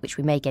toxic, which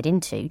we may get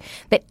into.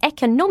 But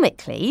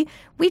economically,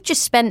 we've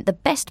just spent the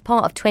best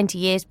part of 20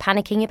 years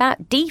panicking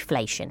about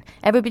deflation.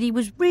 Everybody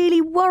was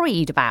really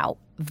worried about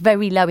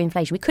very low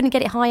inflation. We couldn't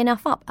get it high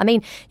enough up. I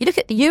mean, you look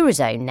at the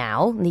Eurozone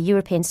now, and the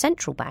European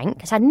Central Bank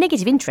has had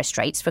negative interest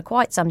rates for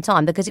quite some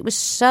time because it was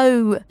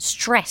so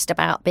stressed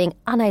about being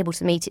unable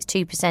to meet its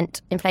 2%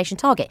 inflation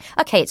target.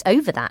 OK, it's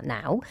over that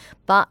now,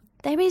 but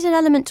there is an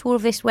element to all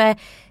of this where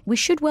we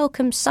should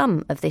welcome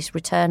some of this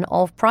return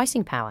of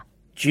pricing power.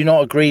 Do you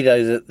not agree,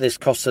 though, that this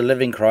cost of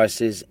living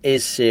crisis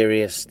is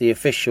serious? The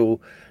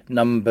official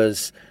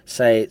numbers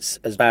say it's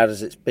as bad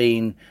as it's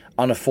been.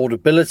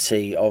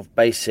 Unaffordability of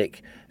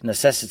basic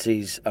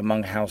necessities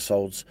among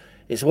households,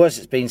 it's worse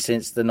it's been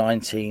since the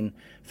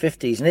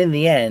 1950s. And in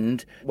the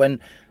end, when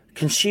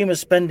consumer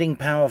spending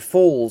power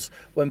falls,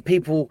 when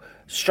people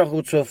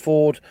struggle to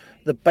afford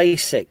the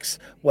basics,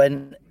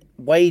 when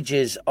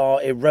wages are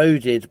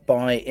eroded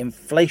by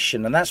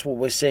inflation, and that's what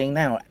we're seeing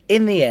now,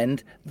 in the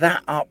end,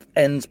 that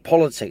upends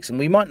politics. And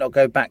we might not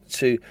go back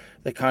to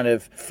the kind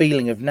of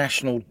feeling of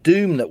national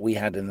doom that we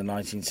had in the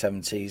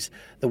 1970s,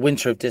 the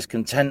winter of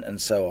discontent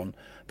and so on.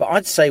 But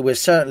I'd say we're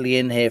certainly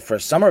in here for a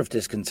summer of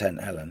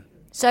discontent, Helen.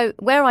 So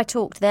where I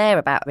talked there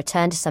about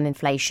return to some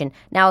inflation,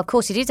 now, of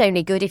course, it is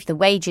only good if the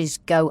wages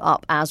go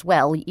up as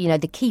well.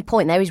 The key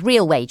point there is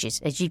real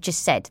wages, as you've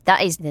just said.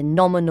 That is the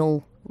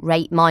nominal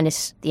rate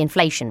minus the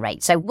inflation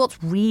rate. So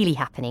what's really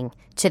happening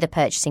to the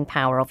purchasing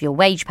power of your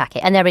wage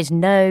packet? And there is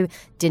no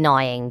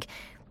denying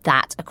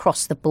that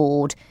across the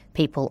board,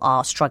 people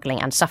are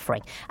struggling and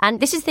suffering. And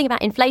this is the thing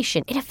about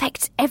inflation. It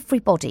affects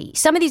everybody.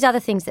 Some of these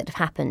other things that have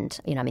happened,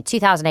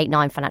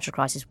 2008-9 financial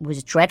crisis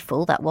was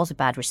dreadful. That was a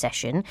bad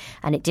recession.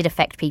 And it did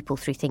affect people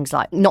through things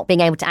like not being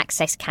able to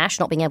access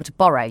cash, not being able to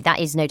borrow. That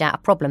is no doubt a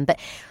problem. But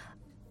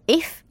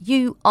if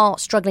you are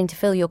struggling to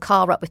fill your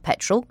car up with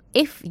petrol,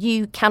 if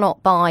you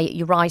cannot buy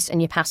your rice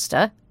and your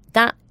pasta,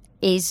 that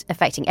is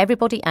affecting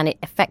everybody and it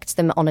affects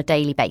them on a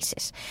daily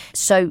basis.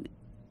 So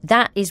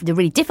that is the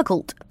really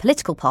difficult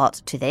political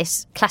part to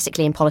this.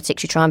 Classically in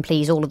politics, you try and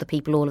please all of the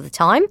people all of the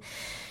time.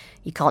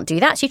 You can't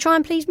do that, so you try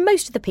and please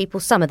most of the people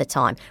some of the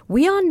time.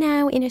 We are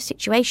now in a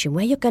situation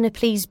where you're going to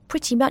please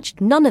pretty much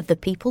none of the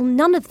people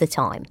none of the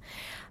time.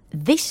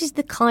 This is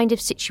the kind of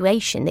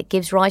situation that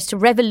gives rise to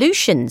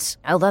revolutions.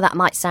 Although that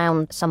might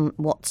sound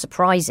somewhat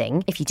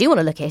surprising, if you do want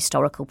to look at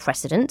historical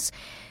precedents,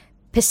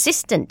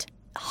 persistent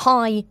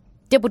high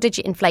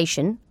double-digit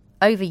inflation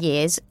over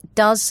years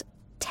does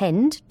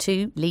tend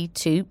to lead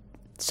to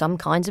some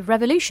kinds of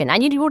revolution.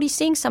 And you're already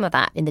seeing some of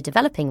that in the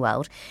developing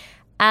world.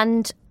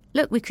 And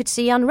look, we could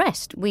see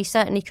unrest. We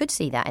certainly could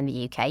see that in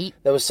the UK.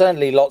 There was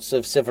certainly lots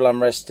of civil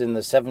unrest in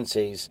the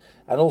 70s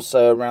and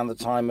also around the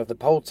time of the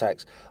poll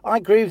tax. I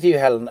agree with you,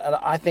 Helen, and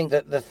I think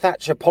that the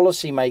Thatcher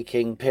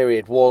policy-making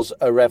period was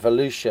a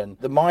revolution.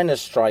 The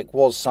miners' strike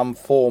was some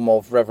form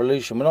of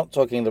revolution. We're not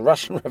talking the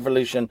Russian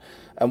Revolution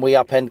and we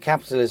upend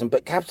capitalism,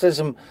 but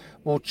capitalism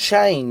will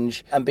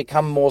change and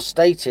become more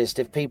statist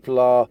if people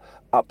are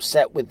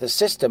upset with the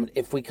system.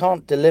 If we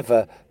can't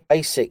deliver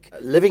basic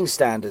living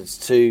standards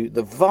to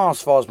the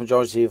vast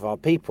majority of our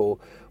people,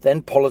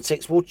 then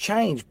politics will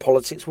change.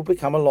 Politics will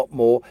become a lot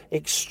more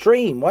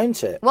extreme,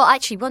 won't it? Well,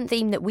 actually, one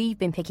theme that we've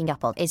been picking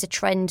up on is a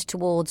trend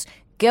towards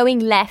going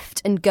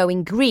left and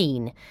going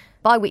green,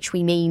 by which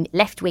we mean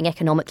left-wing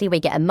economically, we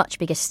get a much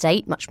bigger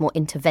state, much more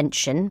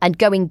intervention, and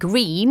going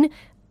green,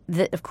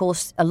 that, of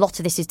course, a lot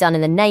of this is done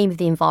in the name of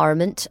the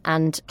environment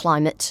and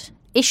climate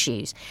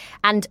issues.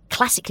 And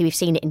classically, we've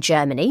seen it in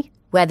Germany,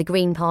 where the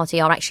Green Party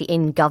are actually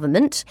in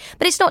government.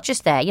 But it's not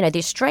just there. The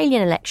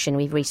Australian election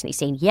we've recently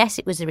seen, yes,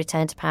 it was a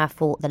return to power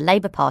for the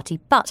Labour Party,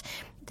 but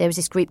there was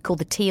this group called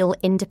the Teal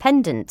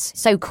Independents,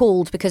 so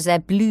called because their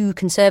blue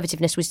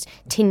conservativeness was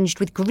tinged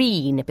with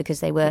green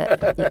because they were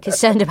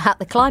concerned about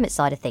the climate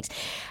side of things.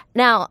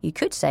 Now, you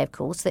could say, of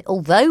course, that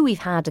although we've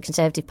had a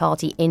Conservative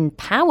Party in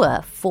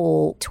power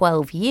for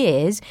 12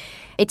 years,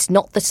 it's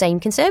not the same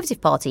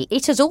Conservative Party.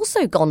 It has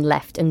also gone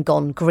left and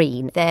gone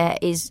green. There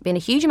has been a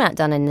huge amount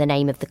done in the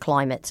name of the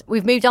climate.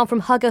 We've moved on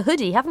from hug a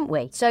hoodie, haven't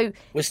we? So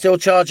we're still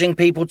charging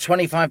people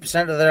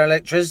 25% of their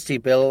electricity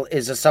bill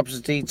is a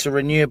subsidy to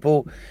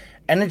renewable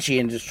energy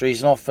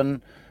industries and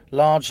often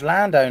large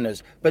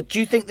landowners. But do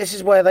you think this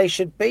is where they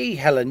should be,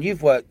 Helen?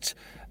 You've worked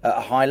at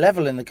a high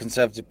level in the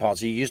Conservative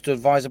Party. You used to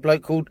advise a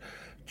bloke called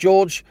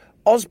George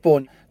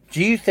Osborne.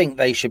 Do you think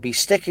they should be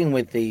sticking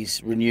with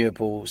these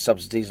renewable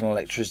subsidies on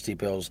electricity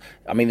bills?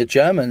 I mean, the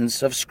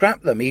Germans have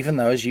scrapped them, even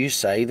though, as you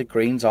say, the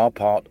Greens are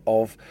part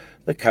of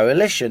the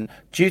coalition.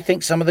 Do you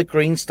think some of the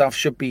green stuff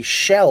should be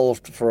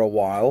shelved for a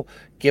while,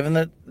 given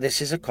that this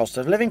is a cost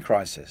of living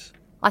crisis?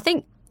 I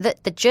think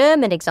that the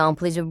German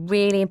example is a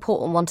really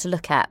important one to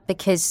look at,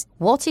 because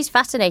what is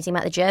fascinating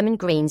about the German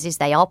Greens is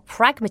they are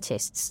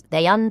pragmatists.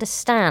 They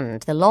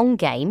understand the long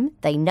game.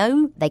 They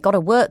know they got to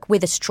work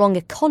with a strong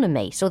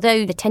economy. So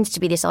although there tends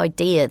to be this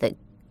idea that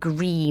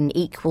green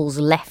equals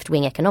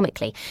left-wing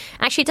economically,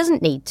 actually it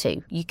doesn't need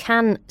to. You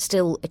can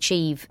still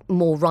achieve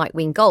more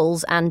right-wing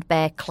goals and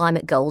bear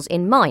climate goals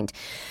in mind.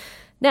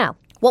 Now,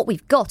 what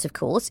we've got, of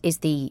course, is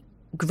the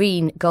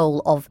green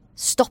goal of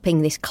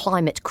stopping this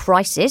climate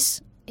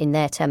crisis, in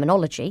their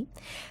terminology.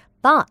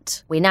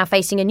 But we're now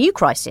facing a new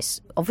crisis,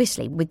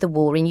 obviously, with the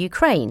war in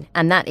Ukraine.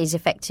 And that is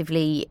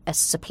effectively a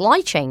supply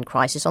chain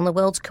crisis on the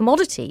world's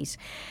commodities.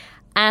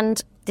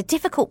 And the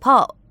difficult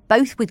part,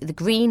 both with the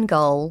green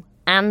goal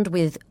and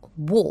with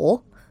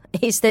war,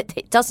 is that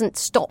it doesn't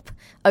stop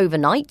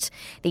overnight.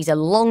 These are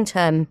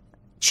long-term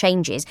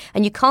changes,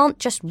 and you can't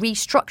just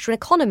restructure an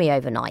economy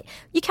overnight.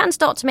 You can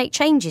start to make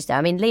changes, though.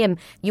 I mean, Liam,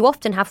 you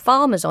often have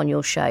farmers on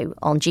your show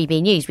on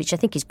GB News, which I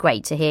think is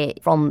great to hear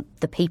from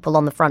the people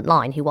on the front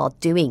line who are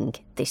doing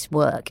this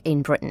work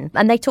in Britain.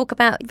 And they talk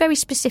about very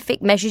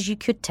specific measures you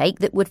could take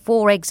that would,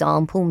 for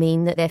example,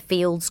 mean that their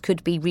fields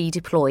could be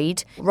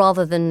redeployed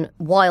rather than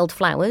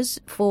wildflowers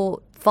for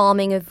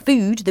farming of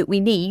food that we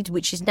need,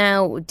 which is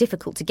now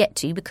difficult to get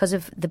to because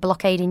of the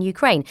blockade in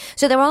Ukraine.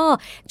 So there are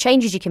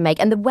changes you can make,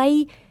 and the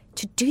way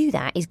to do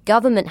that is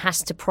government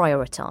has to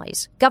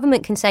prioritise.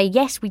 Government can say,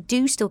 yes, we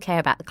do still care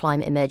about the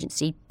climate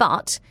emergency,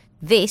 but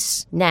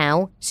this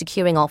now,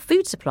 securing our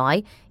food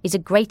supply, is a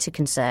greater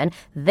concern.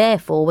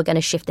 Therefore, we're going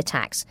to shift the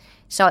tax.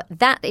 So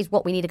that is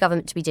what we need a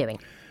government to be doing.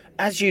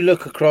 As you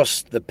look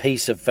across the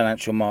piece of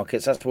financial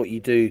markets, that's what you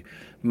do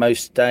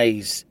most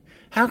days.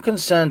 How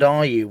concerned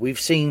are you? We've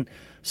seen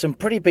some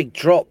pretty big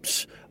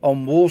drops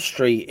on Wall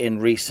Street in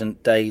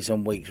recent days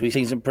and weeks. We've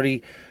seen some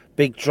pretty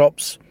big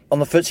drops on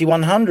the FTSE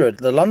 100,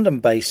 the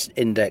London-based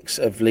index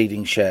of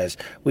leading shares.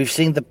 We've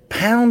seen the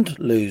pound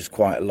lose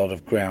quite a lot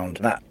of ground.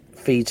 That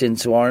feeds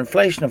into our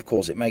inflation, of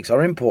course. It makes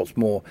our imports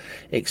more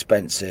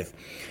expensive.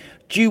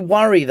 Do you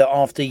worry that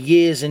after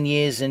years and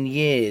years and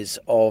years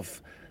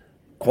of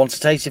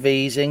quantitative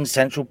easing,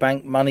 central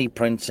bank money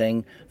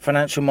printing,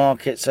 financial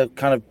markets are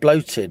kind of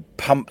bloated,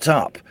 pumped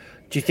up?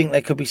 Do you think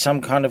there could be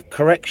some kind of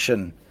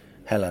correction,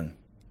 Helen?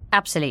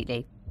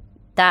 Absolutely.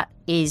 That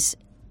is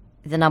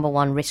the number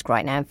one risk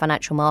right now in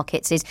financial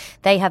markets, is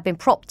they have been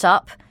propped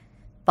up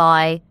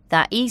by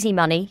that easy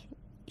money,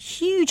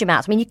 huge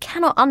amounts. I mean, you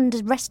cannot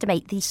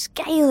underestimate the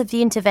scale of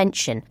the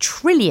intervention.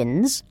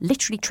 Trillions,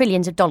 literally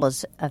trillions of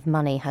dollars of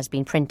money has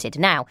been printed.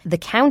 Now, the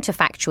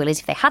counterfactual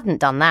is if they hadn't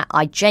done that,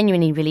 I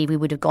genuinely believe we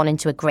would have gone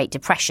into a Great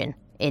Depression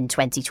in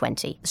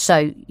 2020.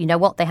 So, you know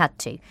what? They had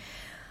to.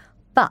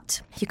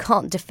 But you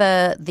can't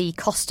defer the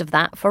cost of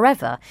that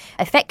forever.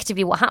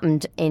 Effectively, what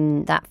happened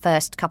in that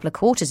first couple of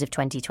quarters of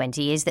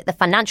 2020 is that the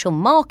financial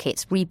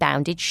markets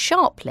rebounded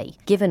sharply,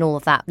 given all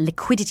of that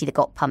liquidity that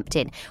got pumped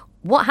in.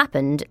 What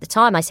happened at the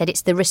time, I said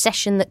it's the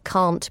recession that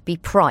can't be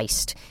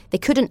priced. They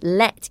couldn't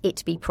let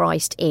it be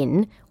priced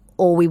in,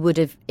 or it would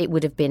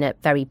have been a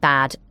very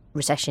bad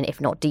recession,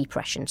 if not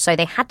depression. So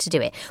they had to do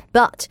it.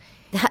 But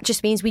that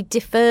just means we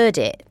deferred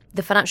it.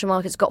 The financial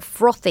markets got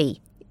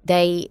frothy.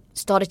 They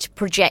started to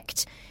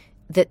project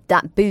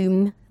that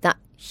boom, that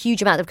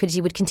huge amount of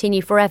liquidity would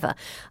continue forever.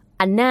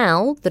 And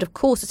now that, of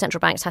course, the central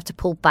banks have to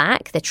pull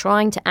back, they're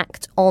trying to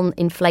act on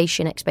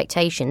inflation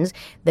expectations,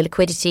 the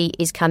liquidity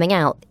is coming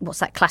out. What's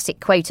that classic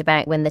quote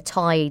about when the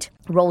tide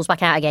rolls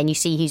back out again, you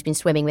see who's been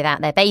swimming without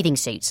their bathing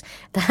suits?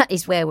 That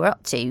is where we're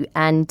up to.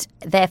 And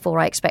therefore,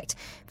 I expect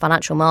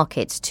financial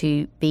markets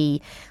to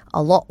be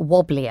a lot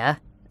wobblier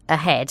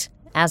ahead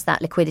as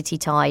that liquidity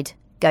tide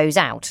goes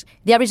out.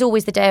 There is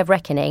always the day of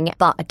reckoning,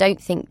 but I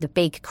don't think the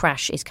big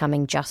crash is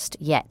coming just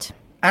yet.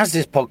 As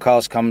this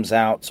podcast comes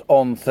out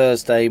on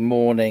Thursday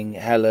morning,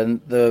 Helen,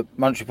 the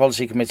Monetary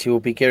Policy Committee will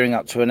be gearing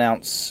up to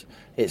announce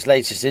its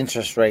latest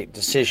interest rate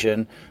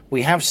decision.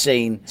 We have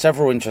seen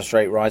several interest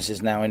rate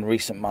rises now in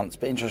recent months,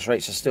 but interest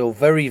rates are still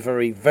very,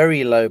 very,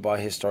 very low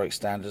by historic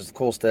standards. Of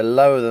course, they're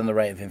lower than the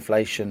rate of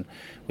inflation,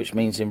 which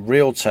means in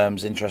real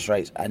terms interest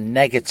rates are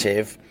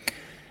negative.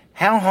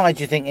 How high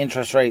do you think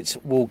interest rates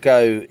will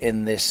go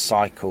in this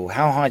cycle?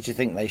 How high do you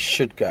think they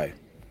should go?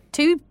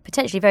 Two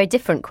potentially very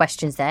different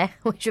questions there,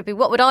 which would be,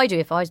 what would I do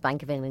if I was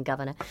Bank of England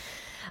governor?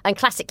 And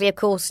classically, of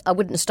course, I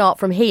wouldn't start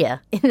from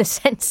here, in the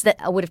sense that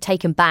I would have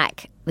taken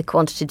back the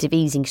quantitative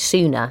easing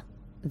sooner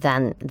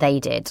than they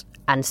did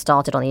and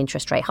started on the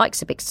interest rate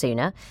hikes a bit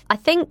sooner. I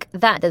think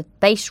that the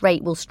base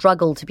rate will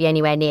struggle to be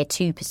anywhere near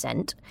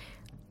 2%.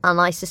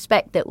 And I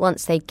suspect that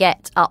once they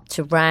get up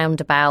to round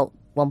about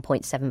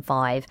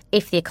 1.75,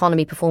 if the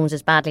economy performs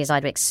as badly as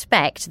I'd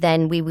expect,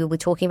 then we will be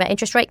talking about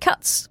interest rate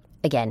cuts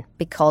again,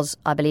 because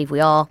I believe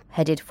we are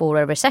headed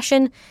for a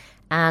recession,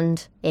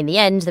 and in the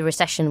end the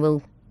recession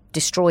will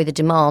destroy the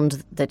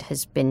demand that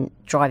has been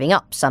driving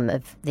up some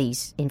of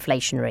these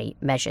inflationary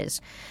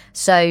measures.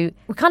 So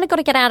we've kind of got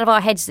to get out of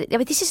our heads that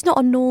this is not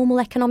a normal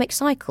economic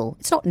cycle.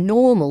 It's not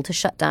normal to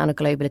shut down a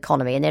global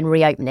economy and then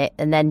reopen it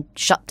and then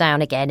shut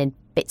down again in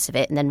bits of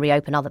it and then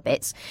reopen other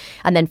bits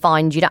and then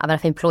find you don't have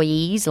enough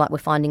employees like we're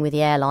finding with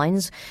the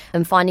airlines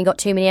and finding got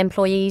too many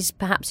employees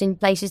perhaps in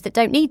places that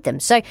don't need them.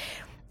 So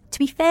to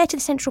be fair to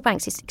the central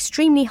banks, it's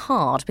extremely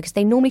hard because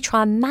they normally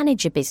try and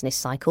manage a business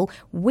cycle.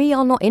 We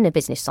are not in a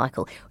business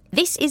cycle.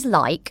 This is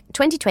like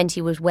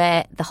 2020 was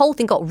where the whole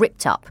thing got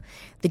ripped up.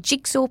 The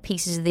jigsaw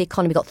pieces of the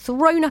economy got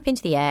thrown up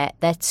into the air.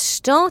 They're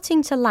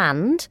starting to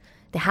land.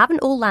 They haven't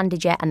all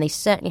landed yet, and they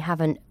certainly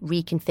haven't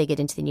reconfigured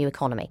into the new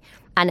economy.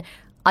 And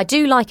I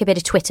do like a bit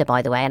of Twitter,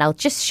 by the way, and I'll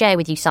just share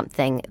with you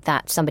something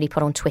that somebody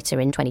put on Twitter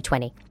in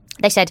 2020.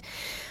 They said,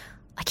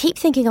 I keep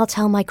thinking I'll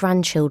tell my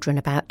grandchildren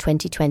about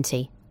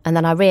 2020. And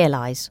then I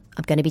realise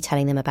I'm going to be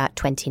telling them about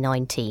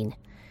 2019.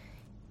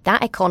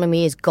 That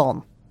economy is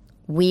gone.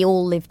 We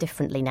all live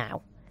differently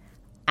now.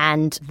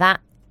 And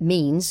that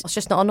means it's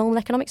just not a normal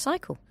economic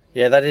cycle.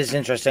 Yeah, that is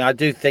interesting. I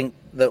do think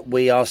that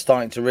we are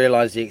starting to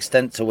realise the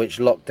extent to which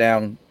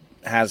lockdown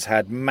has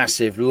had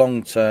massive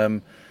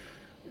long-term,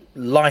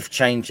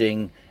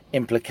 life-changing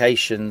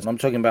implications. I'm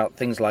talking about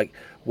things like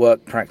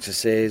work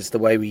practices, the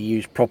way we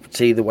use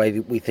property, the way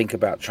that we think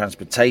about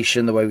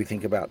transportation, the way we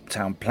think about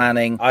town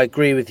planning. I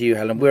agree with you,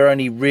 Helen. We're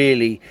only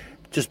really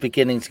just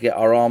beginning to get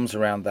our arms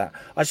around that.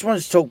 I just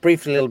wanted to talk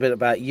briefly a little bit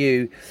about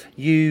you.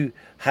 You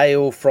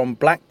hail from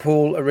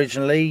Blackpool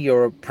originally.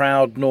 You're a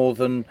proud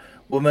northern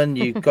woman.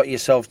 You got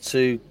yourself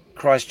to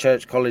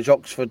Christchurch College,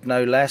 Oxford,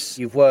 no less.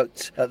 You've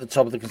worked at the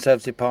top of the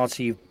Conservative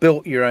Party. You've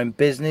built your own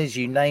business.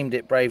 You named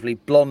it bravely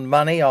Blonde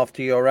Money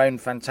after your own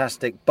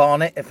fantastic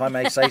Barnet, if I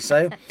may say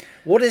so.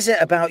 What is it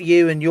about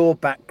you and your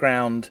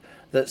background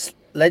that's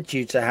led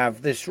you to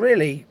have this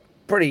really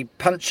pretty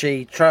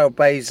punchy,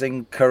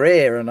 trailblazing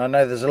career? And I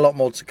know there's a lot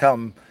more to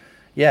come.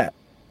 Yeah.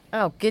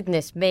 Oh,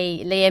 goodness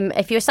me, Liam.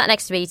 If you were sat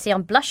next to me, you'd see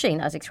I'm blushing.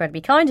 That was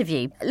incredibly kind of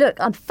you. Look,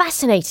 I'm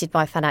fascinated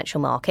by financial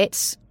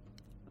markets.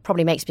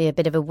 Probably makes me a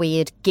bit of a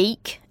weird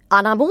geek.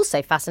 And I'm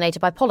also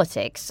fascinated by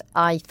politics.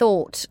 I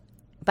thought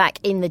back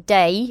in the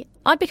day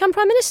I'd become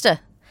Prime Minister.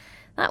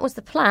 That was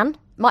the plan.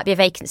 Might be a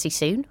vacancy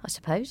soon, I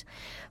suppose.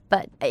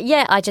 But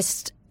yeah, I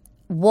just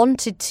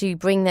wanted to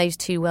bring those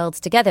two worlds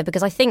together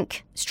because I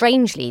think,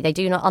 strangely, they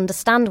do not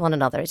understand one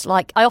another. It's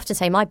like, I often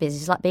say my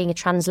business is like being a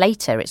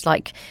translator. It's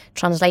like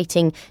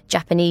translating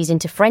Japanese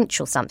into French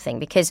or something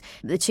because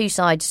the two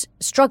sides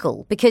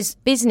struggle. Because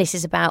business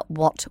is about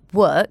what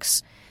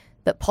works,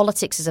 but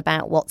politics is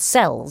about what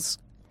sells.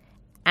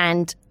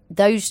 And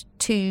those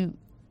two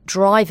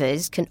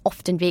drivers can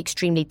often be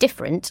extremely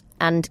different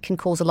and can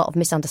cause a lot of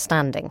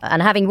misunderstanding.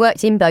 And having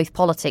worked in both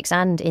politics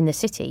and in the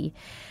city,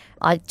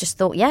 I just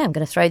thought, yeah, I'm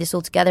going to throw this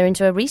all together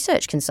into a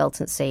research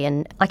consultancy.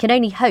 And I can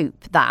only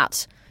hope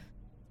that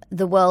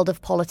the world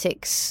of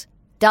politics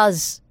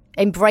does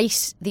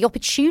embrace the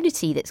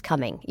opportunity that's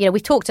coming. You know,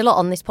 we've talked a lot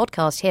on this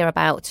podcast here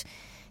about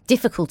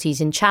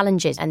difficulties and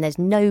challenges, and there's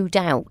no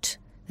doubt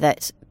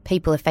that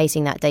people are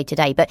facing that day to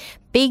day. But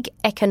big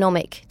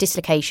economic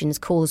dislocations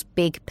cause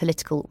big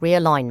political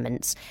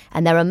realignments.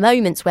 And there are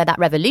moments where that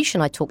revolution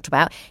I talked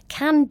about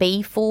can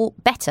be for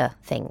better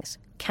things,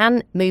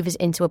 can move us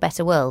into a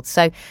better world.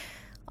 So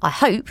I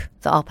hope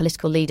that our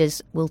political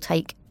leaders will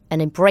take and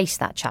embrace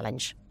that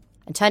challenge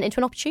and turn it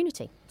into an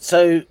opportunity.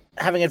 So,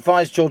 having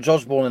advised George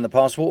Osborne in the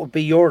past, what would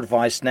be your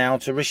advice now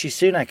to Rishi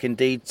Sunak,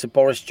 indeed to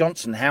Boris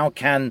Johnson? How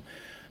can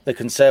the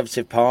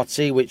Conservative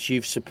Party, which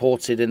you've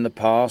supported in the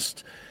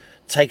past,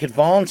 take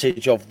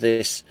advantage of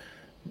this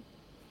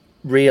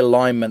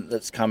realignment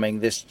that's coming,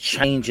 this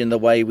change in the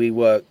way we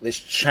work, this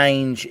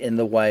change in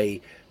the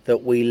way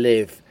that we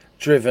live,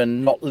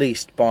 driven not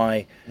least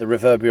by the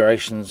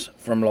reverberations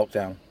from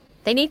lockdown?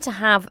 They need to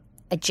have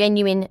a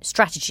genuine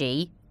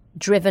strategy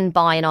driven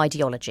by an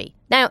ideology.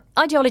 Now,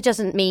 ideology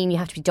doesn't mean you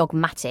have to be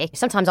dogmatic.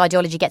 Sometimes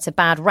ideology gets a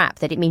bad rap,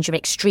 that it means you're an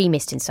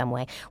extremist in some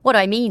way. What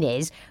I mean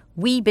is,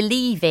 we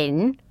believe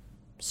in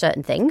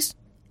certain things,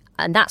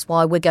 and that's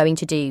why we're going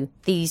to do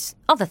these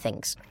other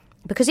things.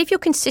 Because if you're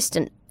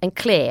consistent and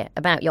clear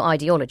about your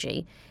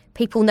ideology,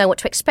 people know what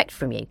to expect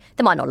from you.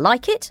 They might not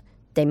like it.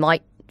 They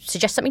might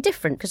suggest something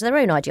different because of their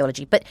own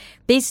ideology. But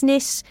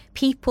business,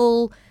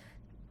 people,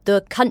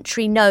 the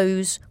country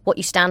knows what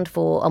you stand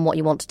for and what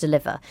you want to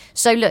deliver.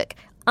 So look,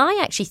 I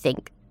actually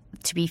think,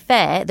 to be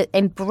fair, that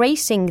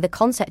embracing the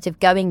concept of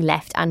going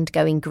left and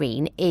going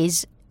green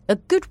is a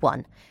good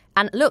one.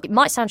 And look, it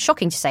might sound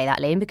shocking to say that,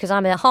 Liam, because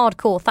I'm a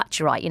hardcore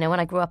Thatcherite. You know, when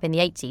I grew up in the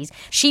 80s,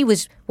 she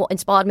was what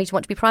inspired me to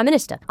want to be Prime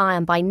Minister. I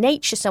am by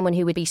nature someone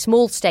who would be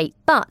small state,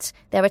 but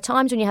there are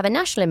times when you have a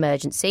national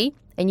emergency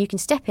and you can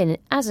step in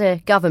as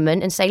a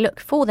government and say, look,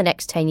 for the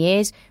next 10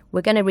 years,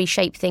 we're going to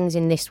reshape things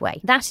in this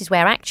way. That is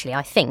where actually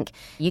I think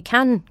you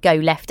can go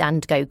left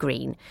and go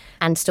green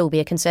and still be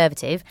a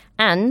Conservative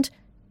and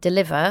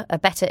deliver a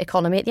better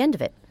economy at the end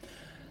of it.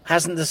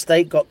 Hasn't the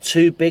state got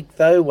too big,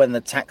 though, when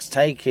the tax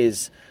take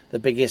is the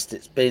biggest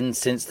it's been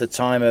since the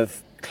time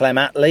of Clem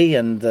Attlee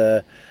and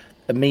the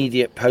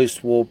immediate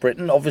post-war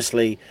Britain.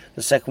 Obviously,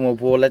 the Second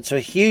World War led to a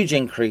huge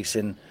increase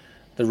in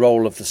the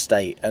role of the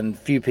state, and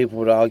few people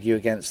would argue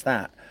against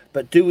that.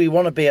 But do we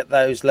want to be at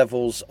those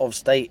levels of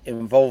state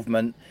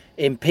involvement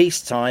in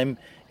peacetime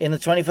in the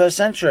 21st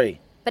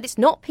century? But it's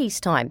not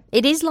peacetime.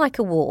 It is like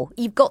a war.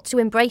 You've got to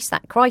embrace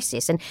that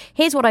crisis. And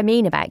here's what I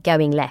mean about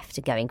going left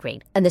and going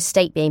green and the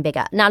state being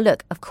bigger. Now,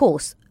 look, of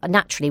course, I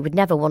naturally would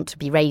never want to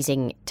be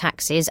raising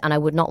taxes, and I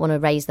would not want to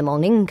raise them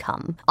on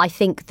income. I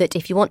think that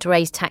if you want to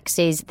raise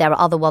taxes, there are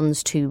other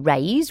ones to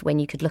raise, when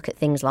you could look at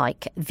things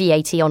like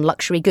VAT on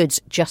luxury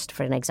goods, just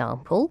for an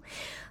example.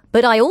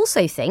 But I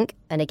also think,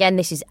 and again,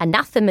 this is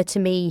anathema to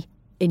me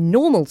in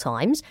normal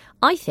times,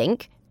 I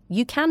think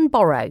you can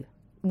borrow.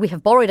 We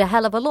have borrowed a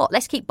hell of a lot.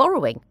 Let's keep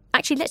borrowing.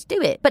 Actually, let's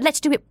do it. But let's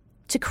do it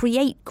to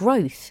create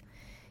growth.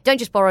 Don't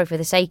just borrow for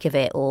the sake of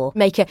it or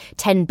make a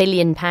 £10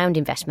 billion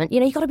investment.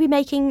 You've got to be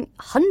making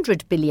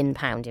 £100 billion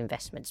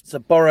investments. So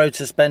borrow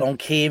to spend on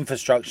key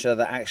infrastructure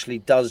that actually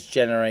does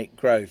generate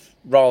growth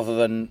rather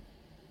than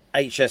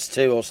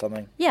HS2 or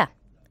something. Yeah,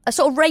 a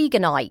sort of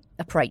Reaganite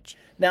approach.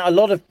 Now, a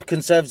lot of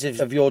Conservatives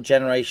of your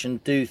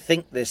generation do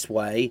think this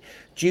way.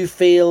 Do you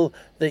feel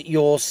that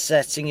you're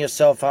setting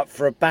yourself up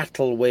for a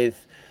battle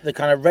with the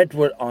kind of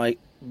Redwoodite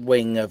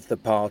wing of the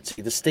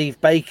party, the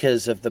Steve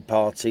Bakers of the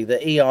party,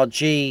 the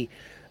ERG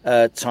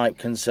type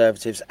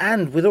Conservatives,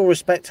 and with all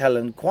respect,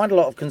 Helen, quite a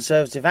lot of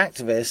Conservative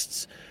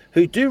activists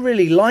who do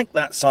really like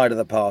that side of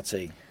the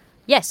party?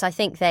 Yes, I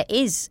think there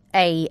is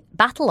a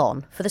battle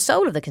on for the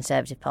soul of the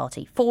Conservative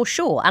Party, for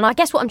sure. And I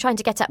guess what I'm trying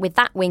to get at with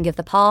that wing of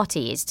the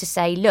party is to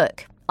say,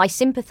 look, I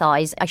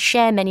sympathise, I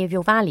share many of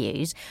your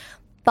values,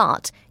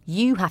 but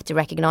you have to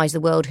recognise the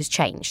world has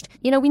changed.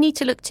 We need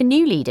to look to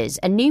new leaders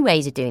and new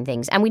ways of doing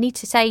things, and we need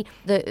to say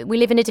that we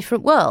live in a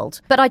different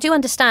world. But I do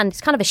understand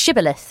it's kind of a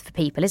shibboleth for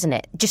people, isn't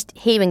it? Just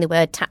hearing the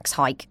word tax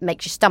hike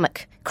makes your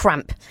stomach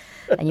cramp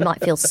and you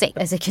might feel sick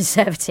as a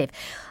Conservative.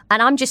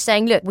 And I'm just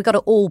saying, look, we've got to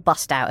all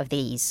bust out of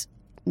these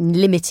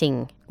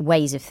limiting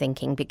ways of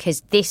thinking,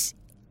 because this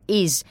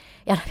is,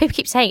 people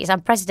keep saying it's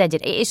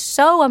unprecedented. It is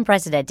so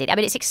unprecedented. I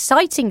mean, it's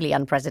excitingly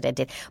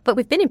unprecedented. But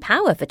we've been in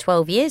power for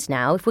 12 years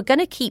now. If we're going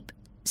to keep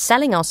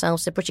selling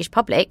ourselves to the British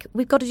public,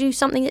 we've got to do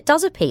something that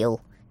does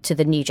appeal to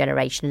the new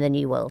generation and the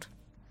new world.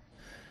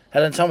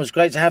 Helen Thomas,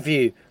 great to have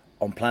you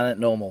on Planet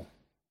Normal.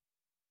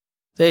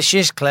 There she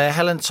is, Claire.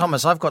 Helen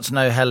Thomas. I've got to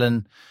know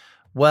Helen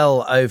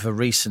well over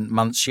recent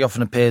months. She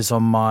often appears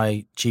on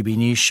my GB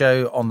News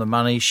show, On the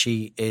Money.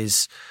 She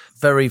is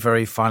very,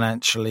 very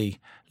financially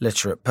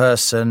literate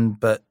person,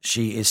 but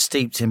she is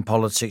steeped in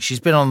politics. She's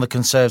been on the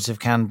Conservative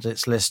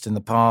candidates list in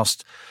the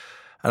past.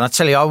 And I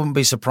tell you, I wouldn't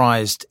be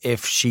surprised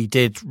if she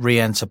did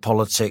re-enter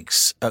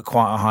politics at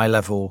quite a high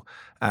level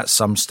at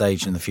some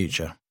stage in the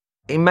future.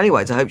 In many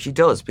ways, I hope she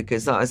does,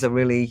 because that is a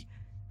really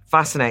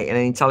fascinating and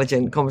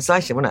intelligent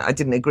conversation, wasn't it? I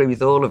didn't agree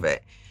with all of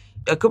it.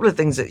 A couple of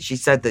things that she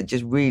said that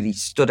just really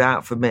stood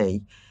out for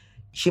me.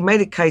 She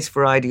made a case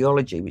for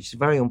ideology, which is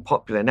very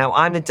unpopular. Now,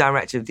 I'm the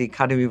director of the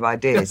Academy of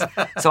Ideas,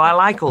 so I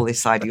like all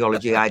this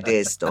ideology,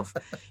 ideas stuff.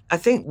 I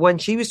think when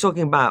she was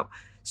talking about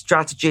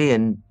strategy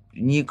and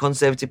new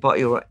Conservative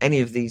Party or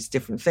any of these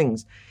different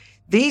things,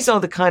 these are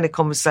the kind of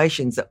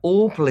conversations that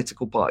all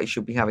political parties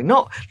should be having,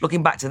 not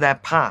looking back to their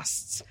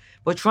pasts,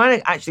 but trying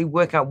to actually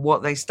work out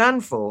what they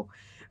stand for.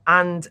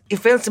 And it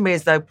feels to me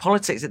as though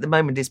politics at the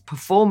moment is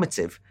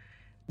performative.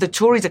 The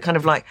Tories are kind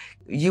of like,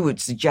 you were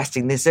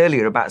suggesting this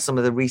earlier about some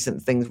of the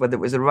recent things, whether it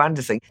was a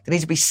Rwanda thing. They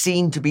need to be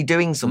seen to be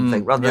doing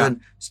something rather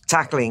than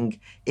tackling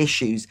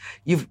issues.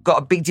 You've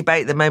got a big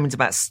debate at the moment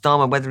about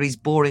Starmer, whether he's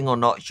boring or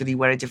not. Should he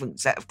wear a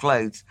different set of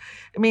clothes?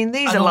 I mean,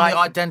 these and are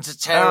like the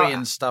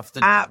identitarian stuff,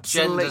 the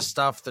gender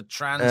stuff, the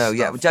trans stuff. Oh,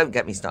 yeah, well, don't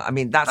get me started. I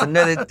mean, that's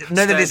another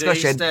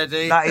discussion.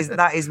 Steady.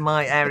 That is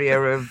my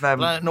area of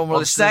normal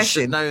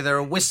obsession. No, there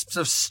are wisps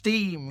of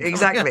steam.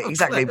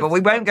 Exactly. But we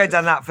won't go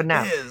down that for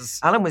now.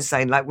 Alan was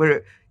saying, like,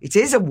 it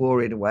is a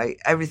war in a way.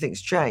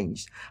 Everything's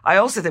changed. I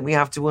also think we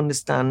have to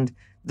understand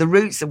the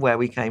roots of where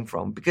we came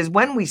from, because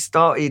when we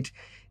started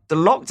the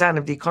lockdown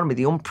of the economy,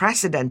 the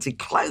unprecedented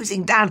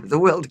closing down of the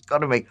world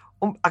economy,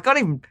 I can't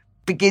even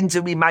begin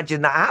to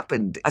imagine that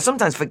happened. I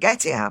sometimes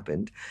forget it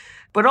happened.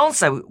 But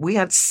also, we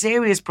had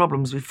serious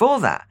problems before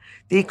that.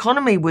 The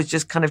economy was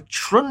just kind of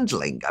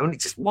trundling. I mean, it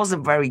just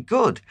wasn't very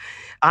good.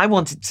 I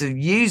wanted to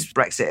use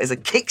Brexit as a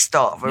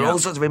kickstart for all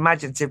sorts of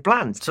imaginative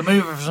plans. To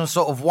move from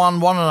sort of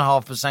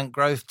 1.5%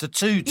 growth to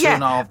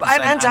 2.5%.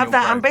 And to have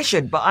that growth.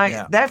 Ambition.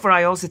 But therefore,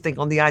 I also think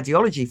on the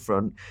ideology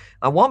front,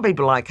 I want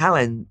people like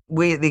Helen,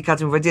 we at the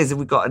Academy of Ideas,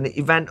 we've got an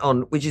event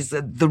on, which is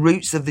the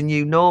roots of the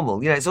new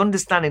normal. It's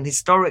understanding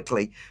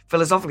historically,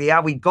 philosophically,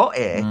 how we got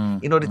here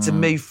in order to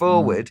move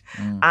forward.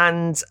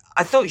 And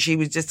I thought she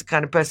was just the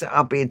kind of person,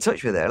 I'll be in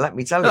touch with her, let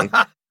me tell you.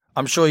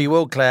 I'm sure you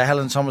will, Claire.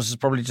 Helen Thomas has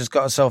probably just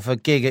got herself a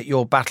gig at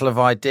your Battle of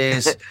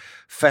Ideas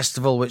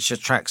festival, which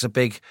attracts a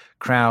big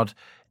crowd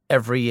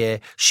every year.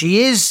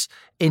 She is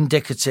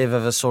indicative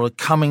of a sort of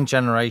coming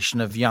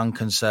generation of young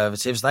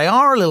Conservatives. They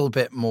are a little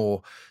bit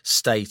more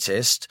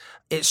statist.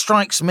 It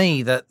strikes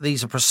me that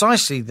these are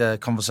precisely the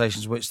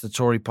conversations which the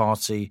Tory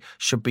party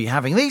should be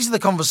having. These are the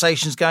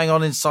conversations going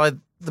on inside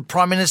the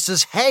Prime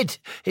Minister's head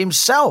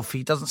himself.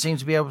 He doesn't seem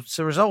to be able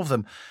to resolve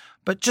them.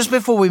 But just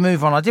before we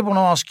move on, I did want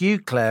to ask you,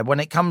 Claire,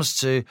 when it comes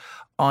to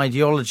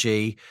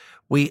ideology,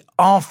 we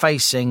are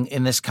facing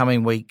in this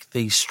coming week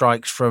these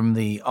strikes from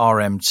the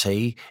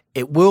RMT.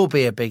 It will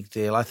be a big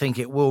deal. I think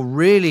it will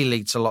really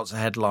lead to lots of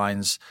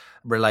headlines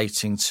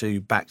relating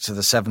to back to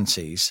the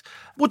 70s.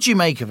 What do you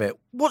make of it?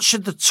 What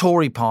should the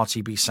Tory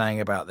party be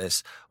saying about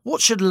this? What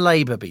should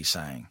Labour be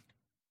saying?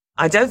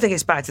 I don't think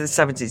it's back to the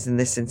 70s in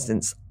this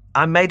instance.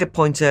 I made a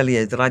point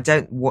earlier that I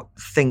don't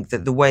think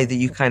that the way that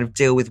you kind of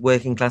deal with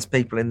working class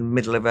people in the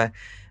middle of a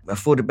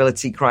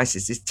affordability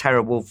crisis, this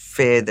terrible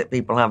fear that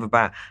people have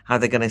about how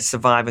they're going to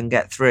survive and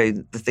get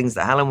through the things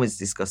that Helen was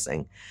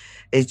discussing,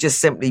 is just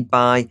simply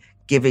by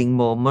giving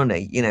more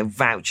money,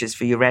 vouchers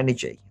for your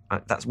energy.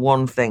 That's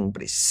one thing,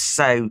 but it's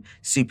so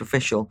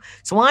superficial.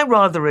 So I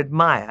rather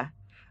admire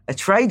a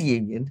trade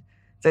union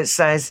that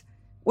says,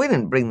 we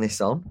didn't bring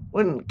this on.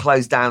 We didn't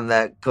close down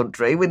the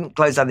country. We didn't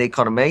close down the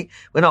economy.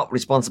 We're not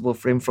responsible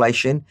for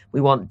inflation.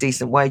 We want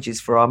decent wages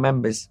for our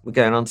members. We're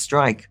going on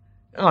strike.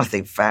 And I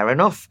think fair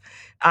enough.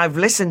 I've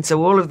listened to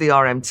all of the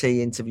RMT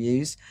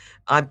interviews.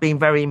 I've been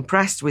very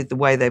impressed with the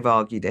way they've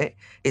argued it.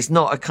 It's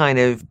not a kind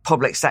of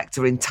public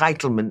sector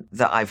entitlement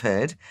that I've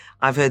heard.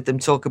 I've heard them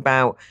talk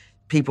about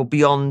people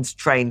beyond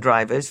train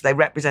drivers. They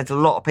represent a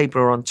lot of people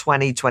who are on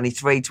 20,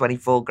 23,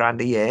 24 grand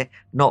a year,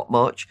 not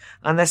much.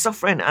 And they're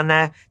suffering and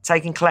they're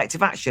taking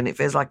collective action. It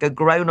feels like a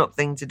grown-up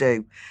thing to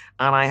do.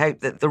 And I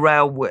hope that the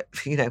rail,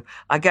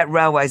 I get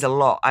railways a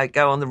lot. I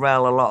go on the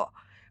rail a lot.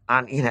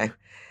 And,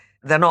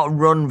 they're not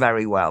run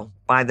very well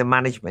by the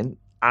management.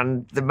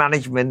 And the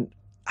management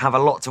have a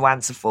lot to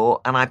answer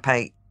for. And I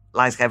pay,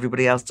 like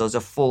everybody else does,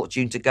 a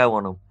fortune to go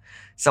on them.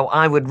 So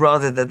I would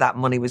rather that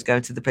money was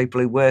going to the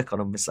people who work on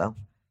them myself.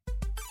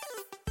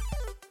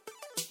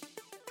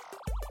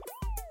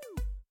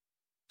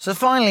 So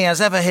finally,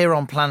 as ever here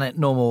on Planet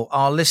Normal,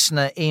 our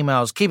listener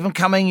emails. Keep them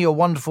coming, your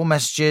wonderful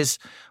messages.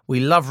 We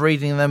love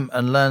reading them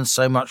and learn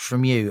so much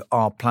from you,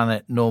 our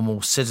Planet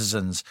Normal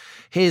citizens.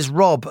 Here's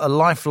Rob, a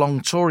lifelong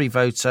Tory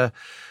voter.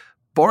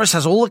 Boris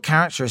has all the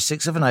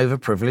characteristics of an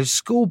overprivileged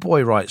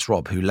schoolboy, writes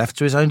Rob, who left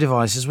to his own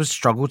devices would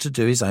struggle to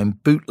do his own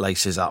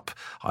bootlaces up.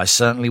 I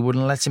certainly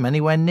wouldn't let him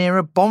anywhere near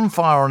a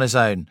bonfire on his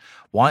own.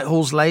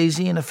 Whitehall's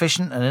lazy,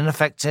 inefficient and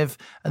ineffective,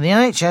 and the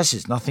NHS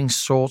is nothing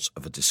short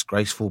of a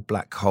disgraceful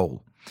black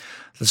hole.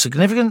 The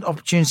significant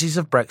opportunities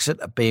of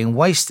Brexit are being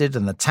wasted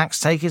and the tax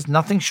take is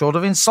nothing short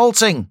of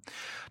insulting.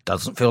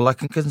 Doesn't feel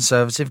like a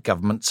Conservative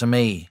government to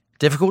me.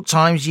 Difficult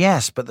times,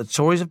 yes, but the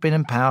Tories have been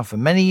in power for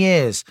many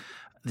years.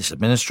 This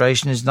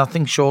administration is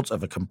nothing short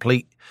of a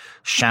complete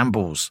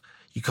shambles.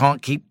 You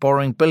can't keep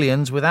borrowing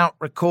billions without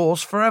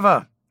recourse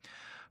forever.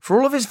 For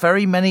all of his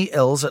very many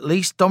ills, at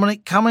least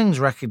Dominic Cummings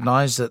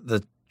recognised that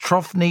the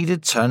trough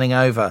needed turning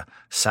over.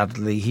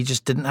 Sadly, he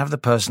just didn't have the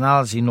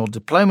personality nor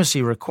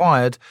diplomacy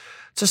required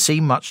to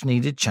see much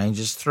needed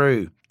changes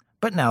through.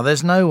 But now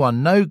there's no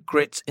one, no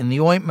grit in the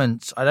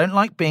ointment. I don't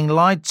like being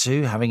lied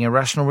to, having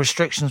irrational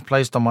restrictions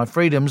placed on my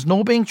freedoms,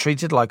 nor being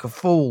treated like a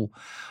fool.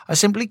 I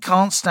simply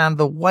can't stand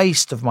the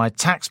waste of my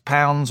tax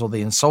pounds or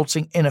the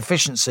insulting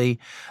inefficiency,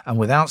 and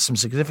without some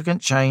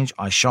significant change,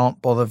 I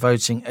shan't bother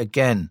voting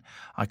again.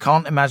 I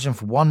can't imagine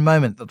for one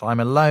moment that I'm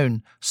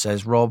alone,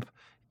 says Rob,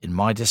 in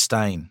my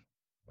disdain.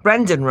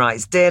 Brendan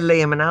writes, Dear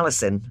Liam and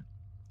Alison,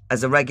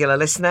 as a regular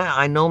listener,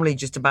 I normally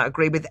just about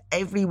agree with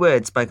every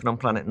word spoken on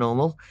Planet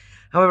Normal.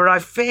 However, I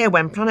fear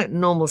when Planet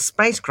Normal's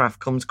spacecraft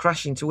comes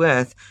crashing to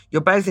Earth,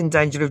 you're both in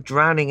danger of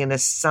drowning in a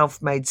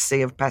self-made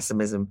sea of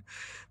pessimism.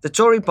 The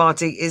Tory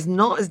party is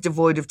not as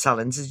devoid of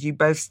talent as you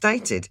both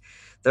stated.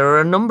 There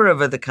are a number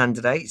of other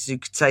candidates who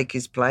could take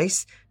his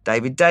place.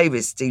 David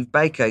Davis, Steve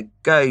Baker,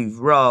 Gove,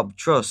 Rob,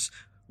 Truss,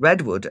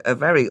 Redwood, a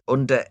very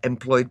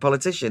underemployed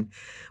politician.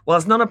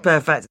 Whilst none are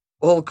perfect,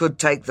 all could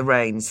take the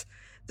reins.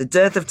 The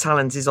dearth of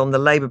talent is on the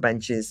Labour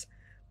benches.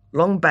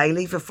 Long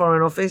Bailey for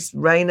Foreign Office,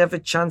 Rayner for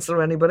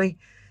Chancellor, anybody?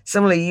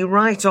 Similarly, you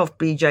write off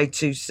BJ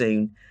too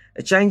soon.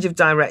 A change of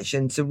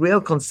direction to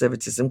real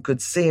conservatism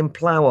could see him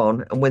plough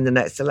on and win the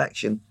next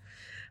election.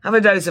 Have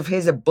a dose of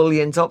his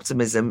ebullient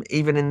optimism,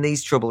 even in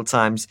these troubled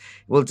times.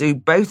 It will do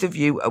both of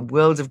you a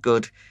world of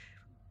good.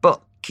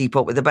 But keep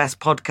up with the best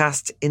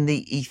podcast in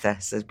the ether,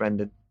 says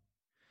Brendan.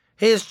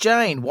 Here's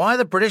Jane. Why are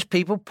the British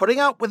people putting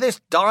up with this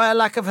dire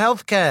lack of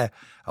healthcare?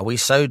 Are we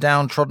so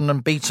downtrodden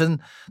and beaten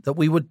that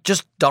we would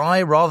just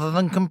die rather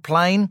than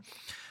complain?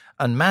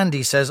 And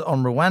Mandy says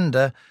on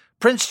Rwanda,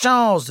 Prince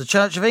Charles, the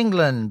Church of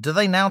England, do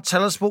they now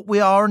tell us what we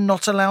are and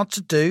not allowed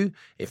to do?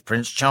 If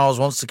Prince Charles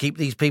wants to keep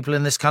these people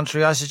in this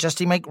country, I suggest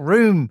he make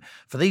room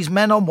for these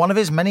men on one of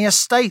his many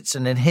estates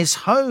and in his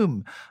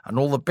home. And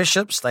all the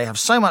bishops, they have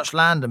so much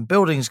land and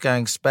buildings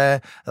going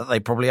spare that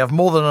they probably have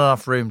more than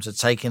enough room to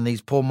take in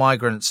these poor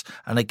migrants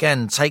and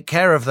again take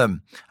care of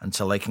them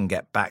until they can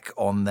get back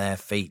on their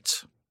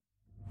feet.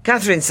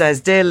 Catherine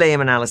says, Dear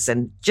Liam and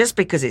Alison, just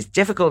because it's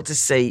difficult to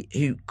see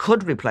who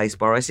could replace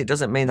Boris, it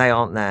doesn't mean they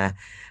aren't there.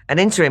 An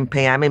interim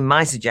PM, in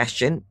my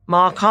suggestion,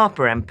 Mark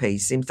Harper MP,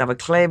 seems to have a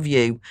clear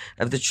view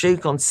of the true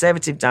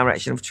Conservative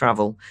direction of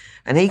travel,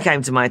 and he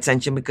came to my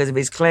attention because of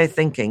his clear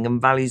thinking and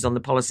values on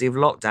the policy of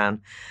lockdown,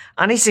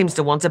 and he seems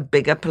to want a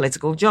bigger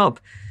political job.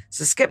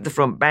 So skip the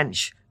front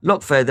bench,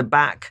 look further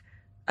back,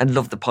 and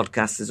love the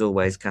podcast as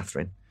always,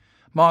 Catherine.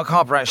 Mark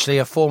Harper, actually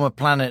a former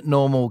Planet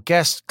Normal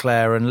guest,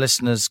 Claire, and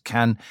listeners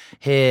can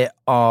hear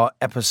our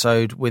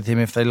episode with him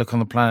if they look on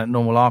the Planet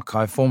Normal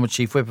archive. Former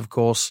Chief Whip, of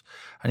course,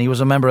 and he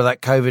was a member of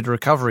that COVID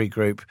recovery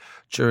group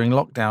during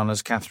lockdown,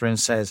 as Catherine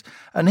says.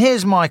 And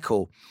here's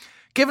Michael.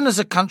 Given as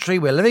a country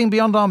we're living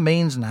beyond our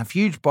means and have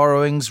huge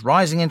borrowings,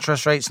 rising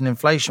interest rates and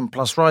inflation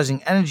plus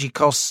rising energy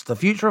costs, the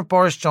future of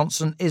Boris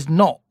Johnson is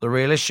not the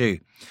real issue.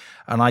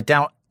 And I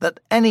doubt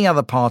that any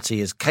other party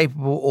is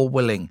capable or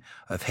willing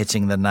of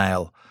hitting the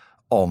nail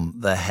on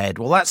the head.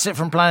 Well, that's it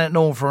from Planet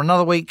Normal for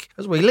another week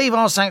as we leave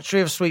our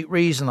sanctuary of sweet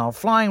reason, our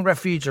flying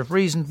refuge of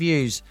reasoned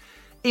views.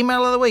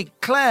 Email of the week.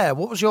 Claire,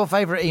 what was your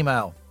favourite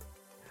email?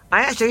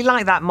 I actually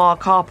like that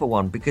Mark Harper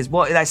one because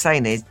what they're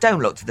saying is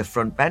don't look to the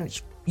front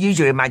bench. Use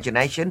your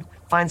imagination.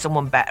 Find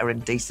someone better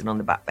and decent on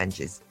the back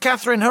benches.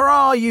 Catherine,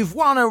 hurrah! You've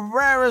won a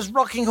rare as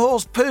rocking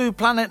horse poo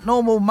Planet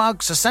Normal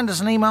mug. So send us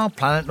an email,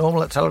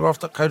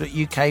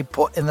 planetnormal@telegraph.co.uk.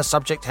 Put in the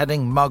subject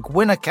heading mug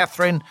winner,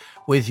 Catherine,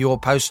 with your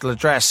postal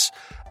address.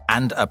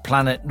 And a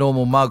Planet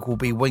Normal mug will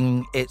be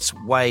winging its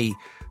way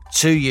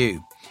to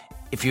you.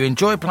 If you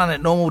enjoy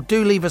Planet Normal,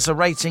 do leave us a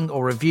rating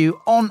or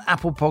review on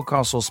Apple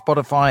Podcasts or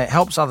Spotify. It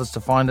helps others to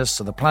find us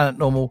so the Planet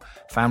Normal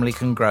family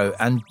can grow.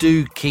 And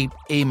do keep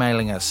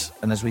emailing us.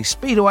 And as we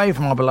speed away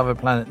from our beloved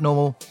Planet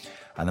Normal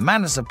and the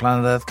madness of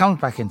Planet Earth comes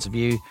back into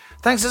view,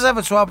 thanks as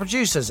ever to our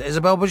producers,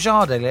 Isabel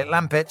Bajard, Elliot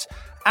Lampett,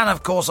 and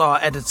of course our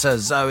editor,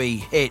 Zoe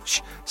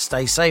Hitch.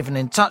 Stay safe and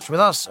in touch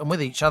with us and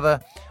with each other.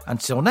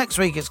 Until next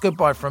week, it's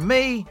goodbye from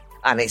me.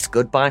 And it's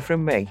goodbye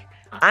from me.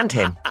 And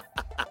him.